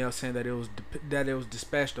the email saying that it was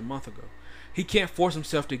dispatched a month ago. He can't force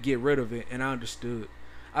himself to get rid of it, and I understood.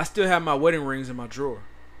 I still have my wedding rings in my drawer.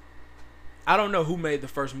 I don't know who made the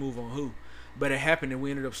first move on who, but it happened and we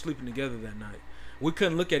ended up sleeping together that night. We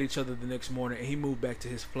couldn't look at each other the next morning, and he moved back to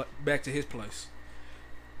his place.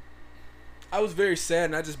 I was very sad,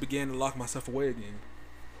 and I just began to lock myself away again.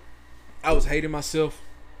 I was hating myself,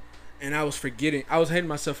 and I was hating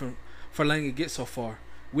myself for letting it get so far.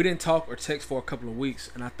 We didn't talk or text for a couple of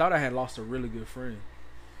weeks, and I thought I had lost a really good friend.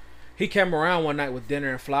 He came around one night with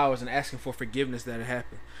dinner and flowers and asking for forgiveness that had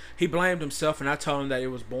happened. He blamed himself, and I told him that it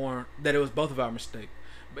was both of our mistake,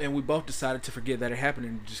 and we both decided to forget that it happened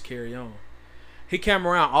and just carry on. He came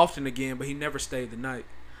around often again, but he never stayed the night.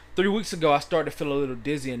 3 weeks ago, I started to feel a little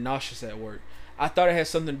dizzy and nauseous at work. I thought it had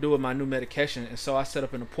something to do with my new medication, and so I set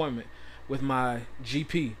up an appointment with my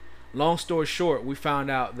GP. Long story short, we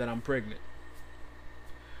found out that I'm pregnant.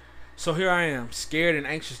 So here I am, scared and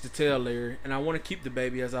anxious to tell Larry, and I want to keep the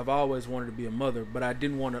baby as I've always wanted to be a mother, but I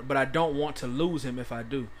don't want to lose him if I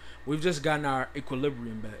do. We've just gotten our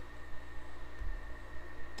equilibrium back.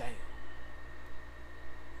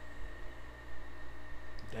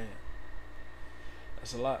 Damn.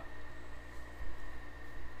 That's a lot.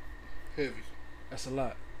 Heavy. That's a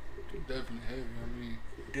lot. Definitely heavy. I mean,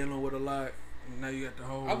 dealing with a lot. Now you got the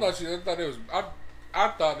whole. I thought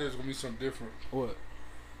there was gonna be something different. What?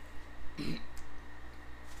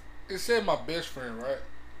 It said my best friend, right?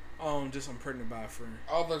 Just I'm pregnant by a friend.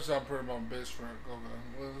 I thought I'm pregnant by my best friend. Okay.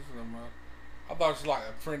 Well, I thought it's like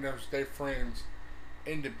a friend that was their friends,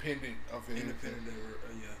 independent of it. Independent,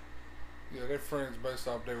 yeah. Yeah, they're friends based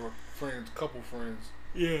off they were friends, couple friends.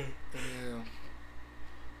 Yeah. And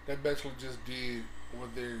they basically just did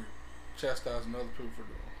what they're chastising other people for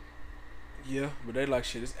doing. Yeah, but they like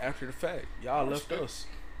shit. It's after the fact. Y'all left us,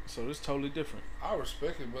 so it's totally different. I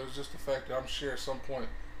respect it, but it's just the fact that I'm sure at some point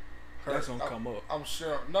that's gonna come up. I'm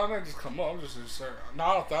sure. No, not just come up. I'm just concerned. No,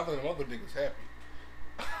 I think them other niggas happy.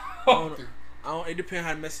 It depends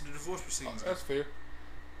how to mess the divorce proceedings. That's fair.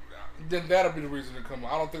 Then that'll be the reason to come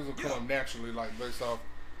up. I don't think it'll come up naturally, like based off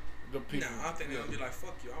the people. Nah, I think they'll be like,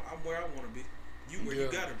 "Fuck you. I'm where I want to be. You where you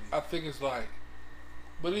gotta be." I think it's like,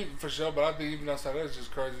 but even for sure. But I think even outside that, it's just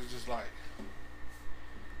crazy. It's just like,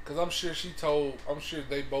 cause I'm sure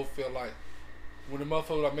they both feel like when the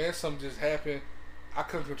motherfucker like, man, something just happened. I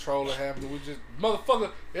couldn't control it happening. We just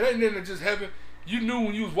motherfucker. It ain't nothing that just happened. You knew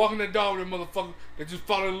when you was walking that dog with that motherfucker that just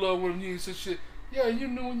fall in love with him. You ain't said shit. Yeah, you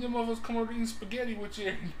knew when your motherfuckers come over eating spaghetti with you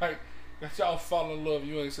every night that y'all fall in love.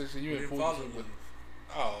 You ain't said shit. You ain't fall in love.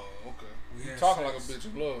 Oh, okay. You talking like a bitch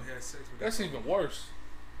in love. That's even worse.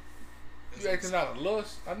 You acting out of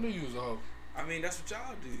lust. I knew you was a hoe. I mean, that's what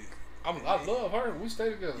y'all did. I love her. We stay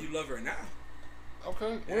together. You love her now.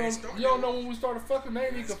 Okay. You don't know when we started fucking. They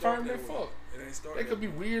ain't even confirmed they fuck. It ain't started. They could be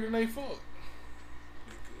weird and they fuck.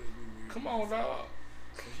 They could be weird. Come on, dog.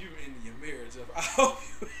 If you in your marriage, I hope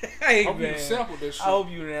you. Hey, I hope man. you sample that shit. I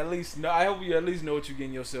hope you at least know. I hope you at least know what you're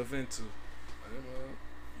getting yourself into. Hey, man.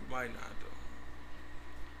 You might not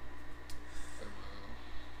though. Hey,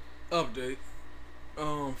 man. Update.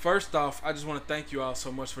 First off, I just want to thank you all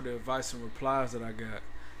so much for the advice and replies that I got,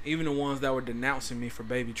 even the ones that were denouncing me for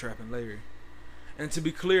baby trapping Larry. And to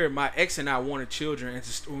be clear, my ex and I wanted children, and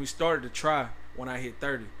when we started to try when I hit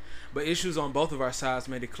 30. But issues on both of our sides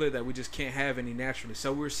made it clear that we just can't have any naturally.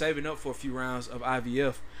 So we were saving up for a few rounds of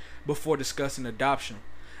IVF before discussing adoption.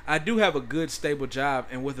 I do have a good, stable job,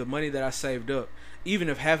 and with the money that I saved up, even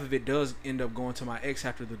if half of it does end up going to my ex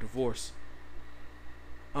after the divorce,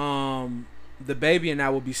 the baby and I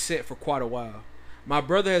will be set for quite a while. My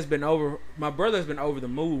mother has been over the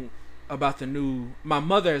moon about the new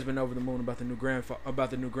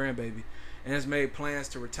grandbaby, and has made plans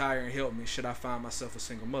to retire and help me should I find myself a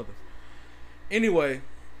single mother. Anyway,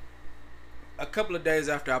 a couple of days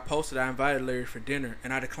after I posted, I invited Larry for dinner,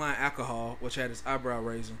 and I declined alcohol, which had his eyebrow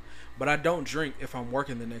raising, but I don't drink if I'm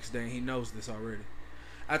working the next day, and he knows this already.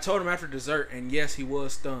 I told him after dessert, and yes, he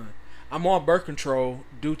was stunned. I'm on birth control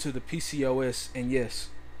due to the PCOS, and yes,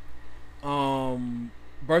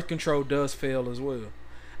 birth control does fail as well.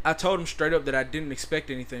 I told him straight up that I didn't expect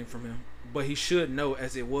anything from him, but he should know,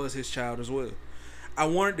 as it was his child as well. I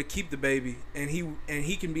wanted to keep the baby, and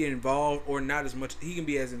he can be involved or not as much. He can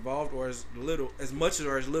be as involved or as much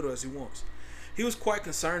or as little as he wants. He was quite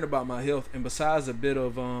concerned about my health, and besides a bit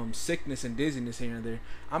of sickness and dizziness here and there,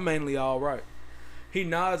 I'm mainly all right. He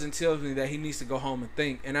nods and tells me that he needs to go home and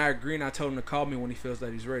think, and I agree, and I told him to call me when he feels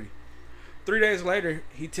that he's ready. 3 days later,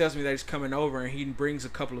 he tells me that he's coming over, and he brings a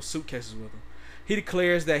couple of suitcases with him. He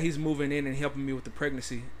declares that he's moving in and helping with the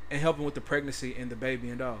pregnancy and the baby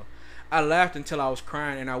and all. I laughed until I was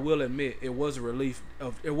crying, and I will admit it was a relief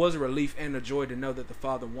and a joy to know that the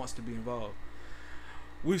father wants to be involved.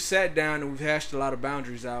 We've sat down and we've hashed a lot of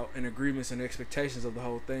boundaries out and agreements and expectations of the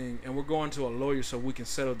whole thing, and we're going to a lawyer so we can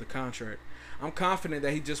settle the contract. I'm confident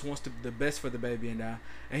that he just wants the best for the baby and I,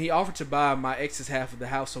 and he offered to buy my ex's half of the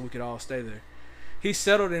house so we could all stay there. He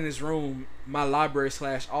settled in his room. My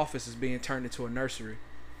library/office is being turned into a nursery,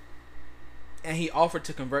 and he offered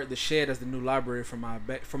to convert the shed as the new library for my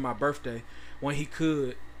birthday when he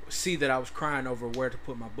could see that I was crying over where to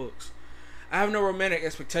put my books. I have no romantic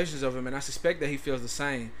expectations of him, and I suspect that he feels the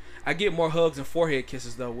same. I get more hugs and forehead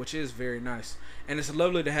kisses though, which is very nice, and it's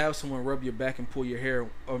lovely to have someone rub your back and pull your hair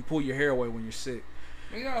away when you're sick.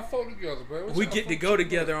 Man, y'all fuck together, bro. We get to go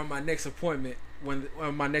together on my next appointment.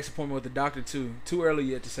 On my next appointment with the doctor too. Too early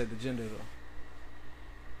yet to say the gender though.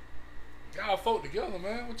 Y'all fuck together,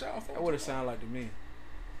 man. What y'all fuck? That would have sounded like to me.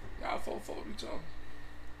 Y'all fuck each other.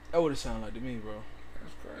 That would have sounded like to me, bro.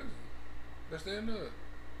 That's crazy. That's the end of it.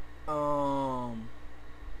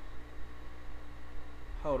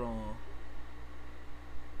 Hold on.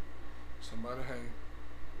 Somebody hang.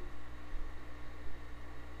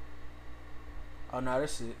 Oh no,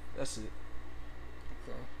 that's it. Okay.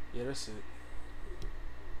 Yeah, that's it.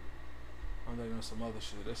 I'm thinking of some other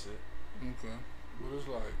shit. That's it. Okay. But it's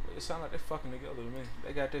like, it sound like they fucking together to me.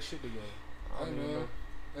 They got that shit together. I don't even know.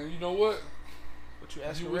 And you know what? What you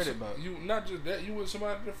asking Reddit about? You not just that. You with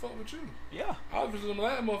somebody that fuck with you. Yeah. Obviously, them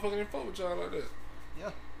last motherfucker didn't fuck with y'all like that.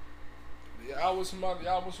 Yeah. Yeah, y'all with some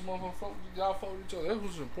motherfucker fuck with y'all fuck with each other. That's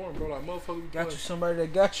what's important, bro. Like motherfucker, got you somebody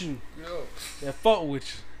that got you. Yeah. That fuck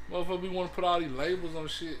with you. Motherfucker, we want to put all these labels on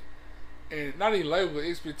shit, and not even labels, but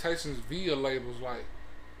expectations via labels. Like,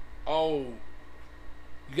 oh,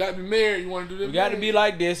 you got to be married. You want to do this? We got to be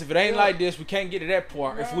like this. If it ain't like this, we can't get to that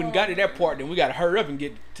part. If we got to that part, then we got to hurry up and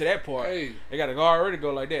get to that part. Hey, they got to already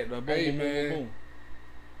go like that. Like, boom, hey, boom, man. boom, boom.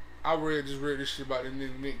 I just read this shit about the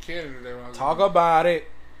nigga Nick Cannon today. Talk about it.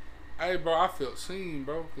 Hey, bro, I felt seen,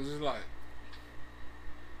 bro, because it's like,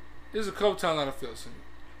 there's a couple times I felt seen.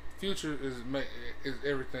 Future is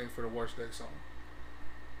everything for the Worst Day song.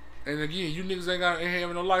 And again, you niggas ain't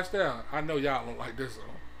having no lifestyle. I know y'all don't like this song.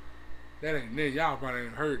 That ain't nigga. Y'all probably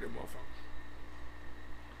ain't heard that motherfucker.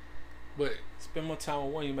 But spend more time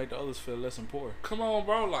with one, you make the others feel less important. Come on,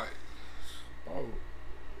 bro. Like, bro,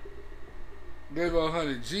 gave her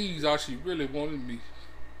 100 G's. All she really wanted me.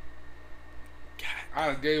 God,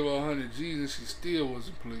 I gave her 100 G's and she still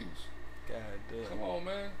wasn't pleased. God damn. Come on,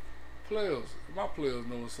 man. Players, my players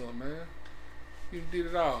know what's up, man. You did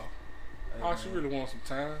it all. Hey, all she really wants some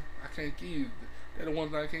time. I can't give you. That's the one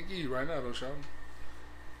thing I can't give you right now, though, Sean.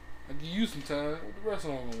 I give you some time. What the rest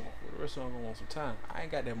of them gonna want? What the rest of them gonna want some time? I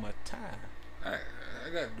ain't got that much time. I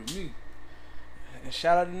gotta do me. And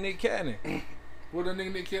shout out to Nick Cannon. What the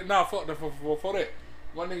nigga Nick Cannon? Nah, fuck that. For that.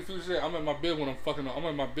 My nigga Future said, I'm at my best when I'm fucking. I'm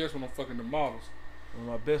at my best when I'm fucking the models. I'm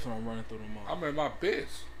at my best when I'm running through the mall. I'm at my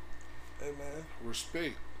best. Hey man,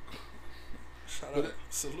 respect. Shout out,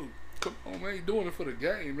 salute. Come on, man, you doing it for the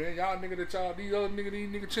game, man. Y'all nigga that y'all these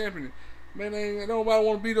nigga championing. Man, ain't nobody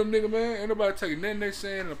want to beat them nigga, man. Ain't nobody taking nothing they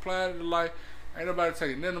saying and applying it to life. Ain't nobody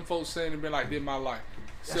taking nothing them folks saying and been like, did my life.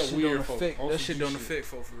 Except weird folks. That shit don't affect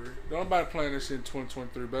folks for real. Don't nobody playing that shit in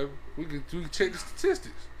 2023, baby. We can check the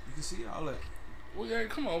statistics. You can see all that. Well, yeah,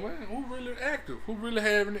 come on, man. Who really active? Who really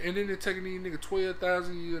having it? And then they're taking these niggas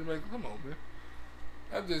 12,000 years to make. Come on, man.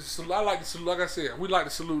 I like to salute. Like I said, we like to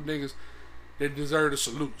salute niggas that deserve the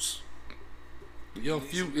salutes. Young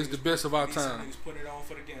Few is the best of our time. Niggas putting it on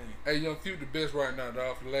for the game. Hey, Young Few the best right now,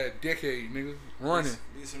 dog. For the last decade, niggas running.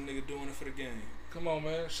 These some niggas doing it for the game. Come on,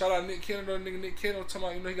 man. Shout out Nick Cannon, though. Nigga Nick Cannon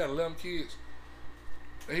talking about, he got 11 kids.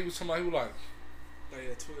 And he was talking about, he was like, oh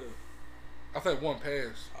yeah, 12. I think one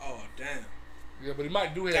pass. Oh damn. Yeah, but he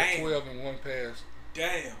might do have 12 in one pass.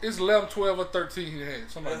 Damn. It's 11, 12, or 13 he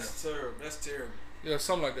had. Something like that. That's terrible. That's terrible. Yeah,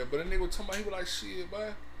 something like that. But that nigga was talking about, he was like, shit, boy.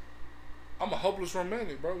 I'm a hopeless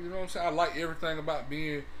romantic, bro. You know what I'm saying? I like everything about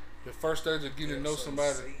being the first stage of getting to know somebody.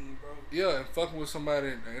 Insane, bro. Yeah, and fucking with somebody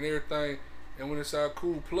and everything. And when it's all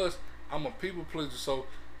cool. Plus, I'm a people pleaser. So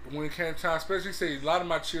when it came time, especially say a lot of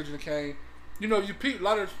my children came, you know, a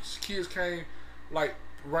lot of kids came like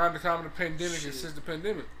around the time of the pandemic and since the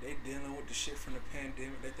pandemic. They dealing with the shit from the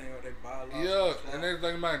pandemic. They think about their biological. Yeah, and they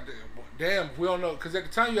think about, damn, we don't know. Because at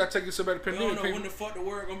the time you got to take yourself back to the pandemic. We don't know when the fuck the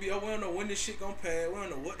world gonna be. We don't know when this shit gonna pass. We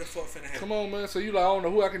don't know what the fuck finna happen. Come on, man. So you like, I don't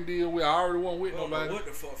know who I can deal with. I already wasn't with nobody. We don't know what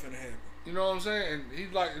the fuck finna happen. You know what I'm saying? And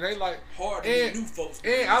he's like, they like hard to get new folks.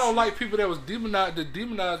 And I don't like people that was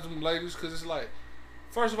demonize them ladies, because it's like,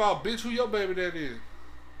 first of all, bitch, who your baby dad is?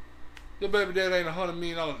 Your baby dad ain't $100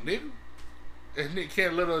 million nigga. And Nick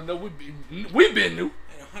can't let her know we been new.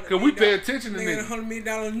 Cause we pay attention to niggas. $100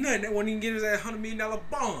 million nothing. That won't even get his ass $100 million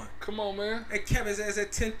bond. Come on, man. They kept his ass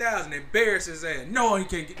at 10,000. Embarrass his ass. No, he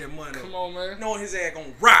can't get that money. Come on, man. Knowing his ass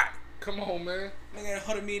gonna rot. Come on, man. Nigga ain't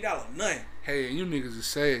 $100 million nothing. Hey, you niggas is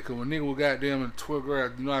sad, cause when nigga was goddamn in 12th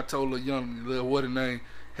grade, you know, I told little what her name,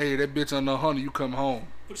 hey, that bitch under 100, you come home.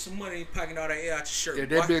 Put some money in your pocket, all that air out your shirt. If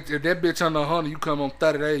that bitch under 100, you come on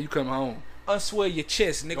 30 days, you come home. Unswell your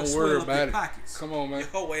chest, nigga. Don't worry swell about up your it. Pockets. Come on, man. Your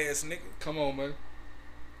whole ass, nigga. Come on, man.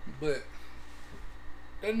 But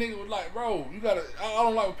that nigga was like, bro, you gotta. I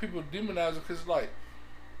don't like when people demonize him, because like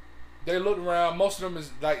they look around. Most of them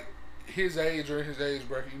is like his age or in his age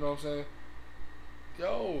bracket. You know what I'm saying?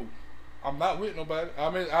 Yo, I'm not with nobody. I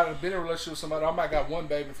mean, I've been in a relationship with somebody. I might got one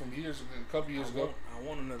baby from a couple years ago. I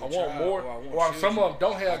want another child. I want more. Or some of them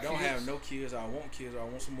don't have kids. I don't have no kids. I want kids. I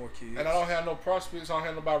want some more kids. And I don't have no prospects. I don't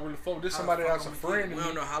have nobody really focused. This somebody that's a friend of me. We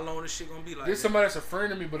don't know how long this shit gonna be like. This somebody that's a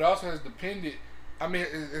friend of me, but also has depended. I mean,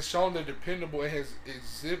 it's shown they're dependable. It has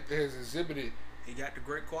exhibited. He got the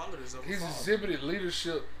great qualities of. He's exhibited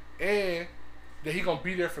leadership, and that he gonna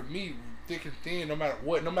be there for me, thick and thin, no matter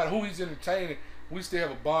what, no matter who he's entertaining. We still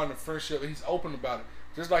have a bond of friendship. He's open about it,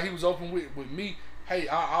 just like he was open with me. Hey,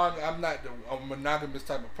 I'm not a monogamous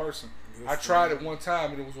type of person. I tried it one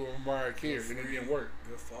time and it was with Mariah Carey and it didn't work.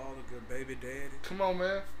 Good father, good baby daddy. Come on,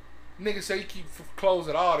 man. Niggas say he keep clothes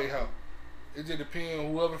at all they house. It just depends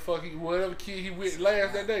on whatever kid he with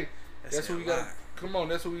last that day. That's who he got. Come on,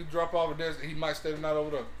 that's who he drop off, and he might stay the night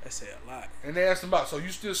over there. That say a lot. And they asked him about, so you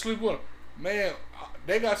still sleep with him? Man,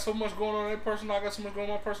 they got so much going on in their personal life. I got so much going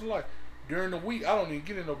on in my personal life. During the week, I don't even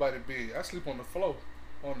get in nobody's bed. I sleep on the floor,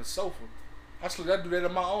 on the sofa. I do that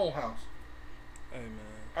in my own house. Hey, man.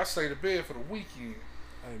 I stay to bed for the weekend.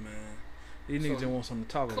 Hey, man. These niggas just want something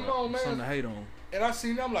to talk about. Come on, man. Something to hate on. And I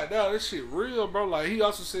seen them, I'm like, damn, this shit real, bro. Like, he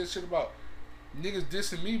also said shit about niggas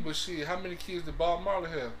dissing me, but shit, how many kids did Bob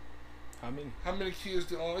Marley have? How many? How many kids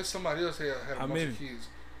did, it's somebody else had a bunch many? of kids.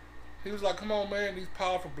 He was like, come on, man, these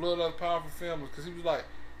powerful bloodline, powerful families. Because he was like,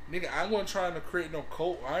 nigga, I wasn't trying to create no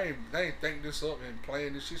cult. I ain't think this up and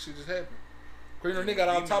playing this shit just happened. Cause you know, nigga got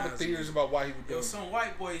all type of theories about why he was doing it. Some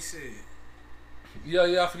white boy said. Yeah,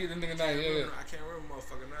 I forget the nigga name. I can't remember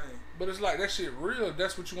motherfucking name. But it's like, that shit real.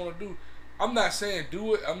 That's what you want to do. I'm not saying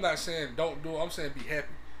do it. I'm not saying don't do it. I'm saying be happy.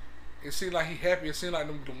 It seems like he happy. It seems like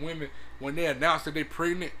them women, when they announce that they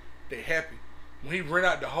pregnant, they happy. When he rent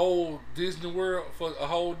out the whole Disney World for a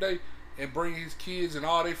whole day and bring his kids and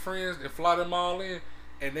all their friends and fly them all in,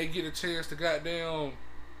 and they get a chance to goddamn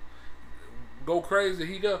go crazy,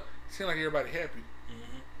 he does. Seem like everybody happy.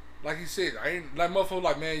 Mm-hmm. Like he said, I ain't like motherfuckers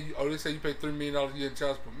like, man, they say you pay $3 million a year in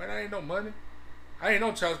child support. Man, I ain't no money. I ain't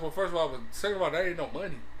no child support. First of all, but second of all, that ain't no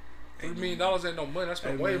money. $3 million ain't no money. I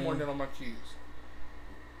spent way more than that on my kids.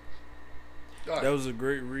 God. That was a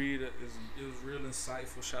great read. It was real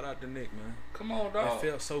insightful. Shout out to Nick, man. Come on, dog. It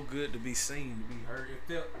felt so good to be seen, to be heard.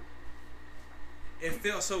 It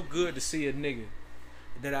felt so good to see a nigga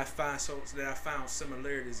that I found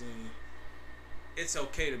similarities in. It's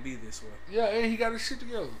okay to be this way. Yeah, and he got his shit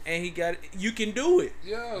together. And you can do it.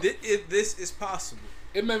 Yeah. This is possible.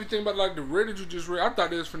 It made me think about like the Reddit you just read. I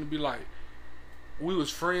thought it was finna be like, we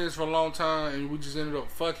was friends for a long time and we just ended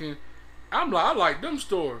up fucking. I'm like, I like them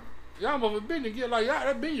stories. Y'all motherfuckers been together like, y'all,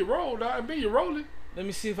 that been your role, dog. That been your rolling. Let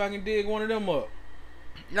me see if I can dig one of them up.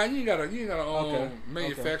 Now you ain't gotta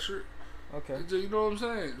manufacture it. Okay. You know what I'm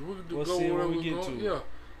saying? We'll see when we get to it. Yeah.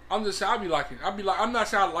 I'm just saying, I'm not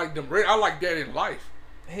saying I like them. I like that in life.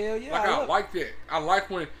 Hell yeah. Like I like that. I like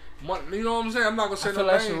when, you know what I'm saying? I'm not gonna say I feel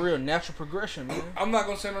no like name. that's a real natural progression, man. I'm not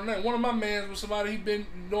gonna say no name. One of my mans was somebody he been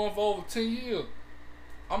knowing for over 10 years.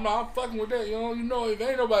 I'm fucking with that, you know, if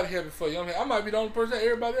ain't nobody happy for you, I might be the only person that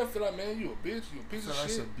everybody else feel like, man, you a bitch, you a piece of shit.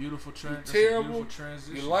 That's a beautiful terrible,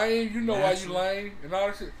 transition. You lame, you know natural. Why you lame, and all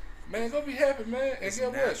that shit. Man, go be happy, man. And it's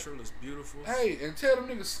get natural, what? It's beautiful. Hey, and tell them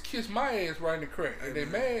niggas kiss my ass right in the crack. Hey, and they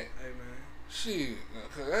man. mad. Hey, man. Shit.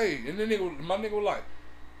 Hey, and then my nigga was like,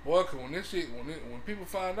 boy, cause when this shit, when people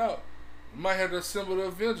find out, we might have to assemble the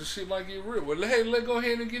Avengers, shit might get real. Well, hey, let's go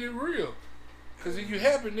ahead and get it real. Cause if you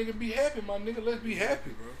happy, nigga, be happy, my nigga. Let's be happy,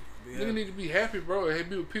 bro. Nigga need to be happy, bro. And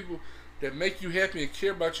be with people that make you happy and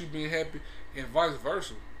care about you being happy, and vice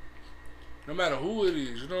versa. No matter who it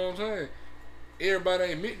is, you know what I'm saying? Everybody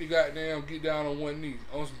ain't meant to goddamn get down on one knee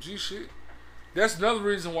on some G shit. That's another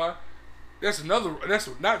reason why. That's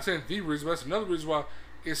not saying the reason, but that's another reason why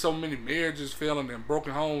it's so many marriages failing and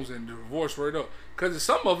broken homes and the divorce rate up. Cause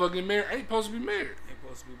some motherfuckers get married ain't supposed to be married.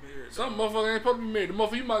 Some motherfuckers ain't supposed to be married. The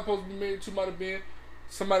motherfucker you might supposed to be married to might have been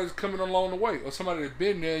somebody's coming along the way, or somebody that's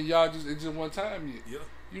been there and y'all it's just one time yet. Yeah.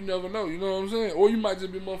 You never know. You know what I'm saying? Or you might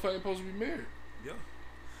just be a motherfucker ain't supposed to be married. Yeah.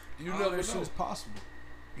 You never know. It's possible.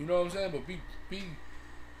 You know what I'm saying? But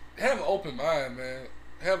have an open mind, man.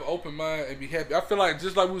 Have an open mind and be happy. I feel like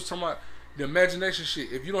just like we was talking about the imagination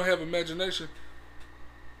shit. If you don't have imagination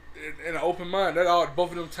and an open mind,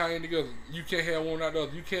 both of them tie in together. You can't have one without the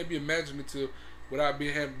other. You can't be imaginative without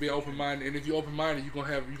being open minded. And if you're open minded, you're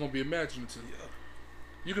gonna be imaginative. Yeah.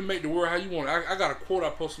 You can make the world how you want it. I got a quote I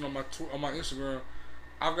posted on my Instagram.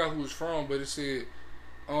 I forgot who it's from, but it said,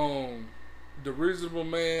 "The reasonable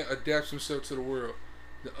man adapts himself to the world.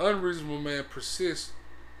 The unreasonable man persists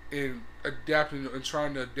in adapting and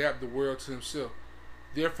trying to adapt the world to himself.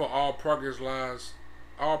 Therefore, all progress lies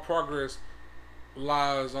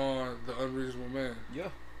on the unreasonable man."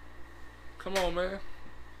 Yeah. Come on, man.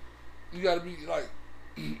 You gotta be like,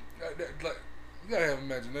 you gotta have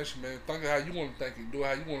imagination, man. Think of how you want to think it, do it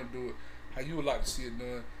how you want to do it, how you would like to see it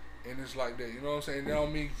done, and it's like that. You know what I'm saying? That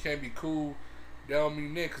don't mean you can't be cool. That don't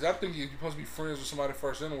mean that, because I think you're supposed to be friends with somebody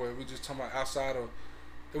first anyway. If we're just talking about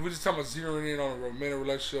if we're just talking about zeroing in on a romantic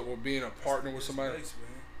relationship or being a partner with somebody, space, man.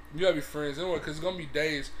 you gotta be friends anyway. Because it's gonna be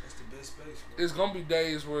days. That's the best space, bro. It's gonna be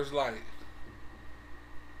days where it's like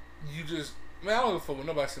you just, man, I don't give a fuck what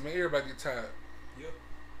nobody say, man. Everybody get tired. Yeah.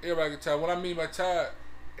 Everybody get tired. What I mean by tired,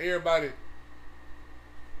 everybody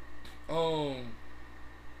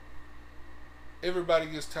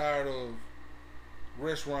gets tired of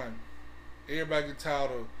restauranting. Everybody get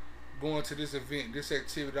tired of going to this event, this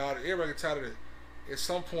activity, all that. Everybody get tired of that. At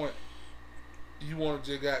some point, you want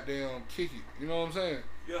to just goddamn kick it. You know what I'm saying?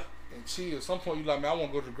 Yeah. And chill. At some point, you like, man, I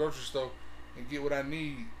want to go to the grocery store and get what I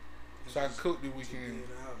need so I can cook this weekend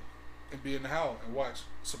and be in the house and watch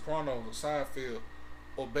Sopranos or Seinfeld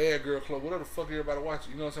or Bad Girl Club, whatever the fuck everybody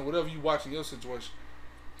watching. You know what I'm saying? Whatever you watch in your situation.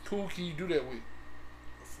 Who can you do that with?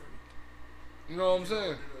 A friend. You know what I'm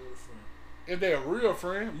saying? If they're a real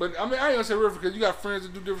friend. But I mean, I ain't gonna say real friend because you got friends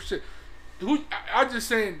that do different shit. I just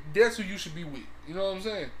saying that's who you should be with. You know what I'm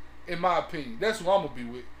saying? In my opinion. That's who I'm gonna be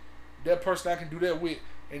with. That person I can do that with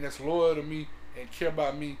and that's loyal to me and care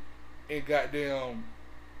about me and goddamn,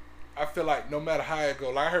 I feel like no matter how it go.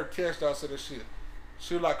 Like I heard Cash Doll say that shit.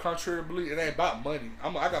 She was like, contrary to belief, it ain't about money.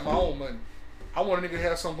 I got my own money. I want a nigga to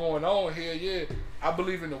have something going on here, yeah. I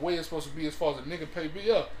believe in the way it's supposed to be as far as a nigga pay bill.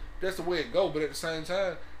 Yeah, that's the way it go. But at the same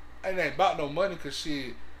time, it ain't about no money because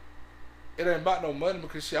shit. It ain't about no money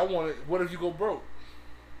because shit. I want it. What if you go broke?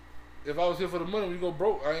 If I was here for the money, when you go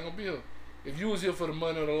broke, I ain't gonna be here. If you was here for the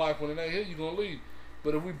money or the life when it ain't here, you gonna leave.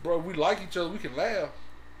 But if we like each other, we can laugh.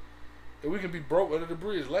 And we can be broke under the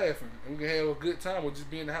bridge laughing. And we can have a good time with just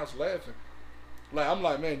being in the house laughing. Like, I'm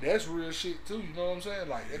like, man, that's real shit too. You know what I'm saying?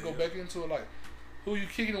 Like, they go back into it. Like, who you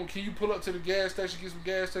kicking on? Can you pull up to the gas station, get some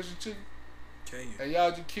gas station chicken? Can you? And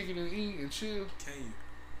y'all just kick it and eat and chill? Can you?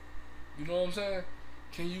 You know what I'm saying?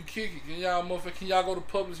 Can you kick it? Can y'all go to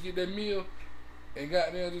Publix, get that meal and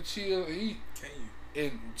goddamn to chill and eat? Can you?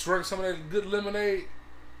 And drink some of that good lemonade,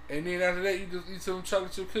 and then after that you just eat some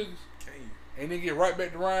chocolate chip cookies. Can you? And then get right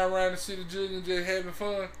back to riding around the city judging and just having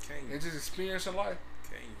fun. Can you? And just experiencing life.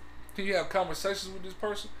 Can you? Can you have conversations with this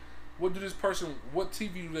person? What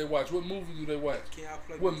TV do they watch? What movie do they watch? Can y'all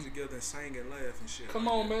play music together and sing and laugh and shit? Come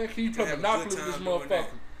like on, that? man. Can you play have a Monopoly good with this time doing motherfucker?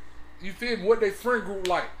 You feel me? What they friend group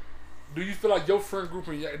like? Do you feel like your friend group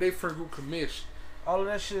and their friend group can mesh? All of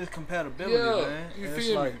that shit is compatibility, Yeah, man. you And feel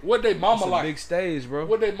me? like, What they mama it's a like? big stage, bro.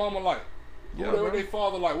 What they mama like? Yeah, What bro. they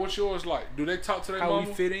father like? What's yours like? Do they talk to their How mama?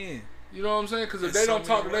 we fit in? You know what I'm saying? Because if In they so don't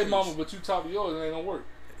talk to many their mama, ways. but you talk to yours, it ain't gonna work.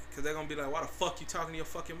 Because they're going to be like, why the fuck you talking to your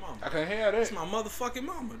fucking mama? I can't have That's that. my motherfucking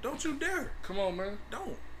mama. Don't you dare. Come on, man.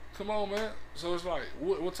 Don't. Come on, man. So it's like,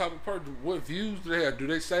 what type of person? What views do they have? Do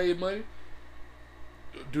they save money?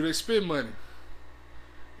 Do they spend money?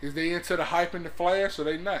 Is they into the hype and the flash, or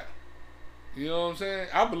they not? You know what I'm saying?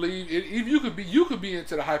 I believe if you could be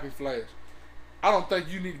into the hype and flash. I don't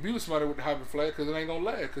think you need to be with somebody with the hype and flash because it ain't gonna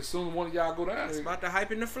last. Because soon one of y'all go down. It's about the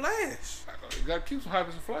hype and the flash. You gotta keep some hype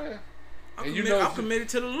and some flash. I'm committed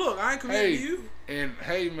to the look. I ain't committed to you. And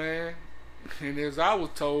hey, man, and as I was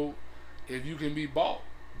told, if you can be bought,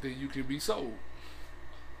 then you can be sold.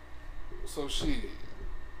 So shit.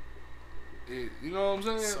 You know what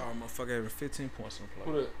I'm saying? Sorry, motherfucker, having 15 points on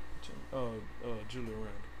play. What up? Julia Randle.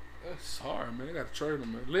 That's sorry, man. They got to trade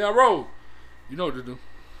him, man. Leon Rose, you know what to do.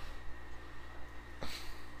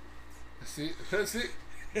 That's it. That's it.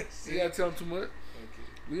 You gotta tell him too much. Okay.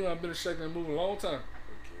 Leon been shaking and moving a long time. Okay.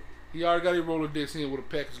 He already got his Rolodex in with a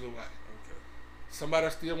package look like. Okay. Somebody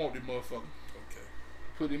still want this motherfucker. Okay.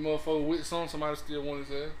 Put this motherfucker with some. Somebody still want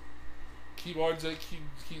his ass. Keep RJ.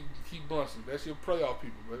 Keep Brunson. That's your playoff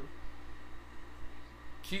people, baby.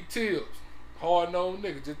 Keep Tills. Hard nosed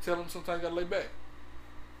nigga. Just tell him sometimes you gotta lay back.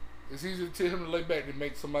 It's easier to tell him to lay back than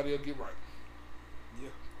make somebody else get right. Yeah.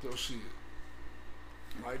 So shit.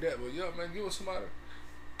 Like that, but yeah, man, give us somebody.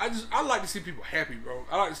 I like to see people happy, bro.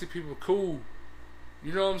 I like to see people cool.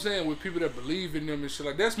 You know what I'm saying? With people that believe in them and shit.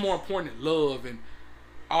 Like that's more important than love and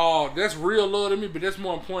that's real love to me, but that's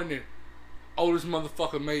more important than this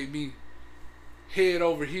motherfucker made me head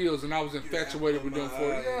over heels and I was infatuated with them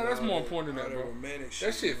for it. Yeah, that's more important than that, bro.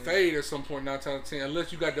 That shit fade at some point 9 times out of 10,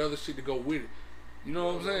 unless you got the other shit to go with it. You know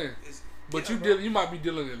what I'm saying? But you might be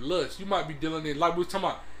dealing in lust. You might be dealing in, like we was talking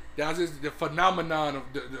about, that's just the phenomenon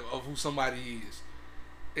of who somebody is.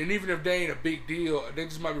 And even if they ain't a big deal, they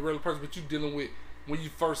just might be a regular person, but you dealing with when you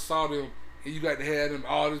first saw them and you got to have them,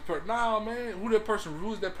 this person. Nah, man, who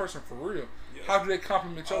is that person for real? Yeah. How do they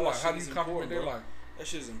compliment your life? How do you compliment their life? That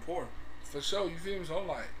shit is important. For sure, you feel me? So I'm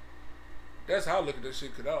like, that's how I look at that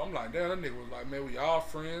shit. Cause I'm like, damn, that nigga was like, man, we all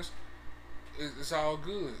friends. It's all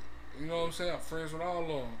good. You know what I'm saying? I'm friends with all of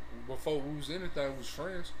them. Before we was anything, we was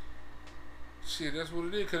friends. Shit, that's what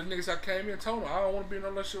it is. Cause the niggas I came in and told them, I don't want to be in no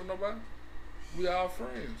relationship with nobody. We all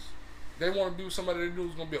friends. They want to be with somebody they knew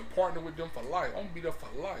was gonna be a partner with them for life. I'm gonna be there for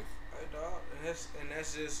life. Hey dog, and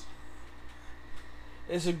that's just.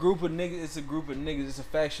 It's a group of niggas. It's a group of niggas. It's a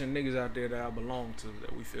faction of niggas out there that I belong to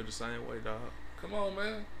that we feel the same way, dog. Come on,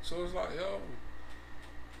 man. So it's like, yo,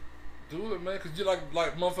 do it, man. Cause you like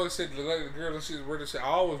motherfuckers said, the girl and shit ready to say, I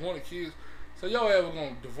always wanted kids. So yo ever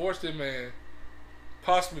gonna divorce that man,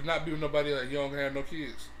 possibly not be with nobody else, you don't have no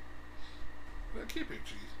kids. Man, keep it,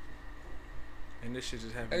 G. And this shit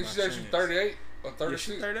just happened. And she said she's 38 or 36.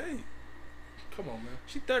 Yeah, she 38. Come on, man.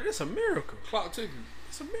 She 30. It's a miracle. Clock ticking.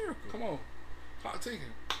 It's a miracle. Come on. Clock ticking.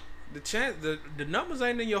 The numbers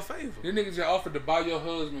ain't in your favor. These niggas just offered to buy your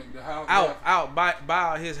husband the house. Buy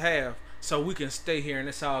out his half so we can stay here and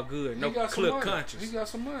it's all good. No clip conscious. He got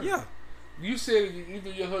some money. Yeah. You said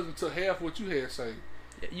even your husband took half what you had saved.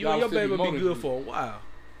 You and your baby will be good for a while.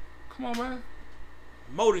 Come on, man.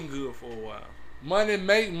 More than good for a while. Money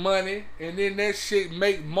make money, and then that shit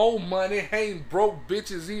make more money. Ain't broke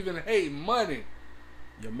bitches even hate money.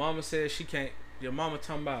 Your mama said she can't. Your mama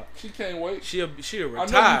talking about she can't wait. She'll retire. I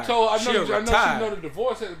know she know the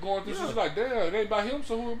divorce that's going through. Yeah. She's like, damn, it ain't about him,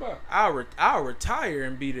 so who about? I'll retire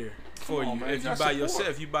and be there for you. Man, if you by yourself.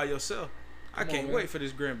 If you by yourself, I can't wait for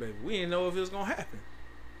this grandbaby. We didn't know if it was gonna happen.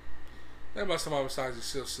 That about somebody besides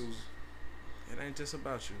yourself, Susan. It ain't just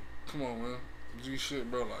about you. Come on, man. G shit,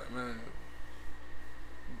 bro. Like, man,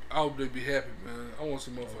 I hope they be happy, man. I want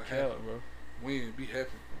some motherfuckers happy, bro. Win, be happy,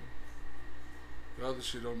 bro. The other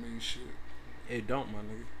shit don't mean shit. It don't, my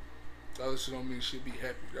nigga. The other shit don't mean shit. Be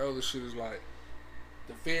happy. The other shit is like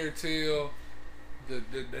the fairy tale,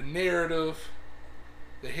 the narrative,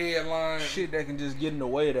 the headline. Shit that can just get in the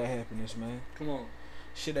way of that happiness, man. Come on.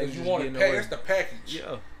 shit that Cause you just want getting to away. That's the package.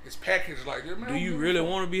 Yeah. It's packaged like that, man. Do you really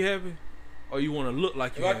want to be happy, or you want to look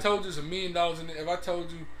like you? If I happy? told you it's $1 million in it, if I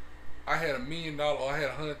told you I had $1 million or I had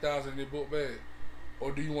 100,000 in the book bag,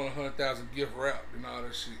 or do you want 100,000 gift wrapped and all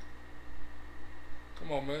that shit?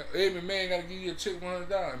 Come on, man. Every man gotta give you a check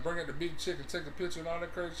 $100 and bring out the big check and take a picture and all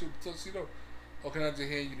that crazy shit with the tuxedo. Or can I just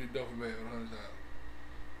hand you the duffel bag with $100?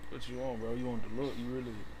 What you want, bro? You want the look? You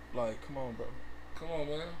really like? Come on, bro. Come on,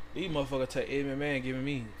 man. These motherfuckers take every man giving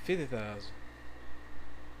me 50,000.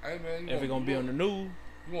 Hey, man. If it gonna be on the news,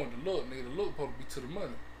 you want the look, nigga. The look supposed to be to the money.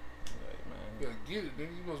 like, man. You better get it,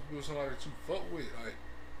 nigga. You supposed to be with somebody that you fuck with, like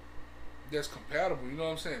that's compatible. You know what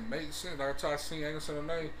I'm saying? Makes sense. Like I tried to sing, I ain't gonna say her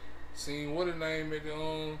name. Seen what her name at the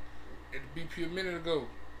BP a minute ago.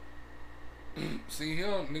 Seen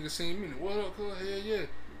him, nigga. Seen me. What up, cuz? Hell yeah.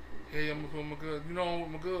 Hey, I'm with my girl. You know I'm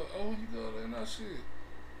with my girl. Oh, who you girl? Like, nah, shit.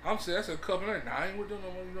 I'm saying that's a couple nights. Nah, I ain't with them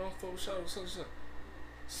no more. You know, I'm fucking shot or something.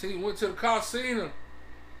 Seen, went to the car, seen him.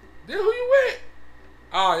 Then who you with?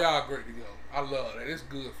 Oh, y'all great to go. I love that. It's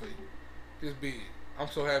good for you. It's big. I'm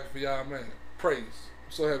so happy for y'all, man. Praise.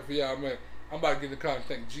 I'm so happy for y'all, man. I'm about to get in the car and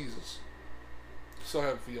thank Jesus. So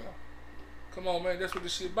happy for y'all. Come on, man. That's what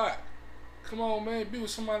this shit about. Come on, man. Be with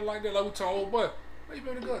somebody like that. Like we talking, old boy. Man, you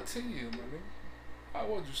been together 10 years, man. Why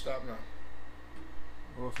would you stop now?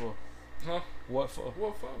 What for? Huh? What for?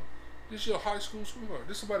 What for? This your high school sweetheart.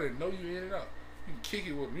 This somebody that know you in and out. You can kick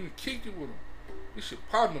it with them. You can kick it with them. This your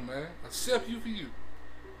partner, man. Accept you for you.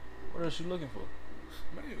 What else you looking for?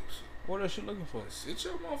 Man, What else you looking for? sit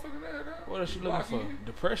your motherfucking ass down. What else you looking for?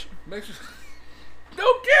 Depression? Make sure.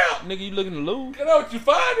 Don't count. Nigga, you looking to lose? You know what you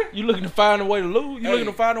finding? You looking to find a way to lose? You Hey. looking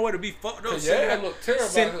to find a way to be fucked up? Cause your ass look terrible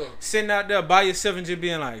out here. Sitting out there by yourself and just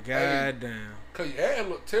being like, God Hey. damn. Cause your ass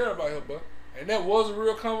look terrible out here, bro. And that was a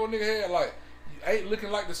real combo nigga had. Like, you ain't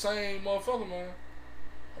looking like the same motherfucker, man.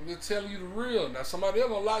 I'm just telling you the real. Now, somebody else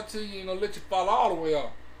gonna lie to you and gonna let you fall all the way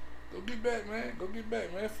off. Go get back, man. Go get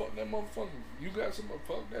back, man. Fuck that motherfucker. You got some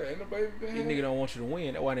fuck that. Ain't nobody been These here. nigga don't want you to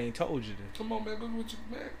win. That's why they ain't told you this. Come on, man. Go do what you,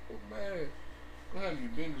 man. Oh, man. Go handle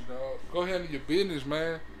your business, dog. Go handle your business,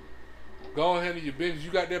 man. Go and handle your business.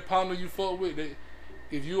 You got that partner you fuck with. That,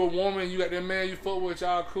 if you a woman, you got that man you fuck with,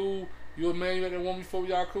 y'all cool. You a man, you got that woman you fuck with,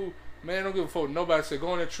 y'all cool. Man, don't give a fuck. Nobody say go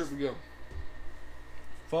on that trip together.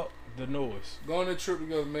 Fuck the noise. Go on that trip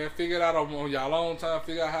together, man. Figure it out on y'all own time.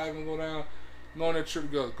 Figure out how it's gonna go down. Go on that trip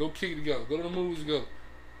together. Go kick it together. Go to the movies together.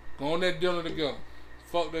 Go on that dinner together.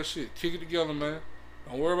 Fuck that shit. Kick it together, man.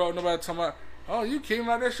 Don't worry about nobody talking about, oh, you kicking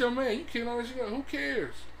like that's your man. You kicking like that's your man. Who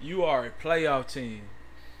cares? You are a playoff team,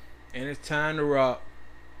 and it's time to rock.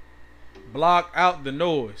 Block out the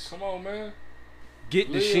noise. Come on, man. Get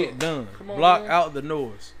the Live. shit done. Come on, Block man. out the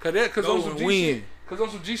noise. Cause Go on some and G win. shit. Cause on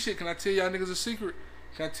some G shit, can I tell y'all niggas a secret?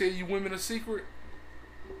 Can I tell you women a secret?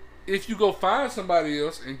 If you go find somebody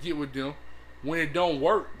else and get with them, when it don't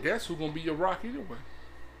work, that's who gonna be your rock anyway.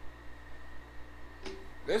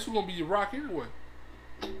 That's who gonna be your rock anyway.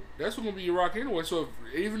 That's who gonna be your rock anyway. So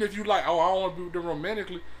even if you like, oh, I don't want to be with them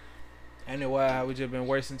romantically. Ain't it why we just been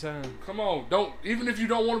wasting time? Come on, don't. Even if you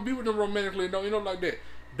don't want to be with them romantically, don't, you know, like that.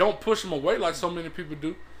 Don't push them away like so many people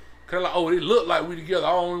do. Cause like, oh, they look like we together.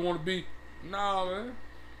 I don't want to be. Nah, man.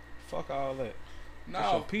 Fuck all that.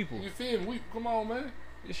 Nah, your people. You feel me? Come on, man.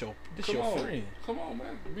 This your Come on. friend. Come on,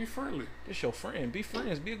 man. Be friendly. This your friend. Be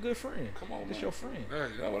friends. Be a good friend. Come on, This man. your friend. Hey,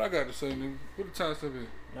 that's what I got to say, nigga. What the time step is?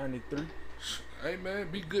 93. Hey, man.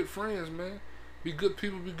 Be good friends, man. Be good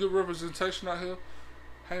people. Be good representation out here.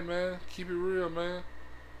 Hey, man. Keep it real, man.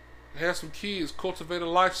 Have some kids. Cultivate a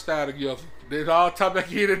lifestyle together. That's all time back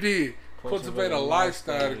here that did. Cultivate a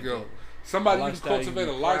lifestyle together. Somebody you can cultivate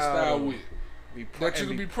a lifestyle with. That you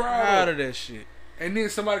can be proud of that shit. And then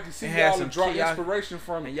somebody can see And y'all have and draw some kid- inspiration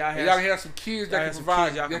from it. and y'all And y'all can have some kids that can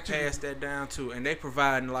provide. Y'all can that you pass that down to, and they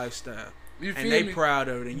providing lifestyle. You feel And they me? proud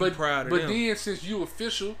of it, and you proud of but them. then, since you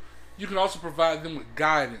official, you can also provide them with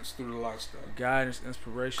guidance through the lifestyle. Guidance,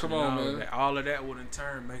 inspiration, Come and on, all man. of that. All of that would in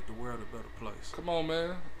turn make the world a better place. Come on,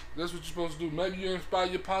 man. That's what you're supposed to do. Maybe you inspire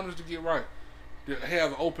your partners to get right. To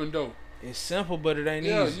have an open door. It's simple, but it ain't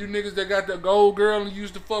Yeah, easy. you niggas that got the gold girl and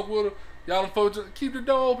used to fuck with her, y'all them folks, keep the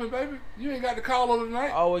door open, baby. You ain't got to call her tonight.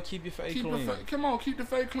 Always keep your face Keep clean. come on, keep the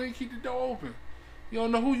face clean, keep the door open. You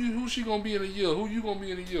don't know who she gonna be in a year, who you gonna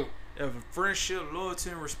be in a year. If friendship,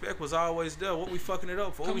 loyalty, and respect was always there, what we fucking it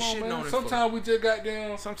up for? What Come we on, shitting man. on it Sometimes we just got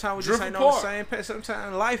down. for? Sometimes we just drift ain't on the apart. same path.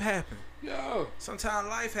 Sometimes life happen. Yeah. Sometimes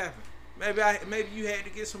life happen. Maybe you had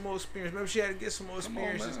to get some more experience. Maybe she had to get some more Come on,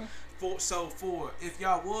 experiences. man. For if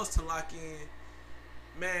y'all was to lock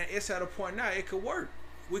in, man, it's at a point now it could work.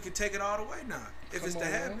 We could take it all the way now if Come it's on, to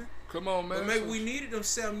man. happen. Come on, man. But maybe we needed them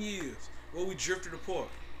 7 years where we drifted apart.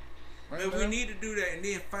 Man, we need to do that and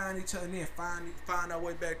then find each other and then find our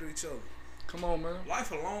way back to each other. Come on, man.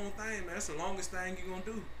 Life a long thing, man. That's the longest thing you gonna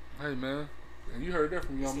do. Hey, man. And you heard that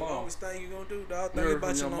from your mom. That's the longest thing you gonna do, dog. Think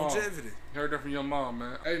about your longevity. You heard that from your mom,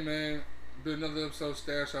 man. Hey, man. Been another episode of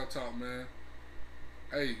Stash Out Talk, man.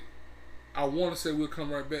 Hey, I want to say we'll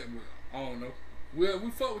come right back, but I don't know. We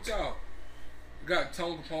fuck with y'all. Got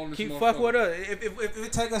tone components. Keep fuck with us. If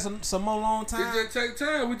it take us some more long time. It just take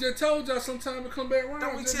time. We just told y'all sometime to come back around.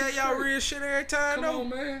 Don't we tell y'all real shit every time, Come on,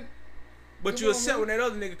 man. But you accept when that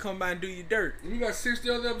other nigga come by and do you dirt. We got 60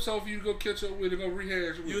 other episodes for you to go catch up with and go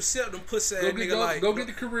rehash with. You accept them pussy ass nigga like. Go get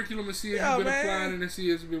the curriculum and see if you've been applying it and see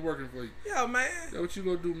if it's been working for you. Yeah, man. That's what you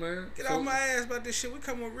gonna do, man. Get out my ass about this shit. We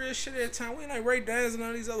come with real shit every time. We ain't like Ray Dance and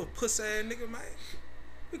all these other pussy ass niggas, man.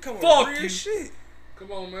 We come with real shit.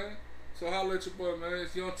 Come on, man. So holla at your boy, man.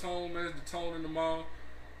 It's Young Tone, man. It's the Tone in the mall.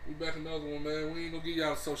 We back another one, man. We ain't gonna get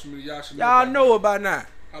y'all social media. Y'all should know. Y'all know about now.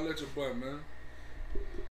 Holla at your boy, man.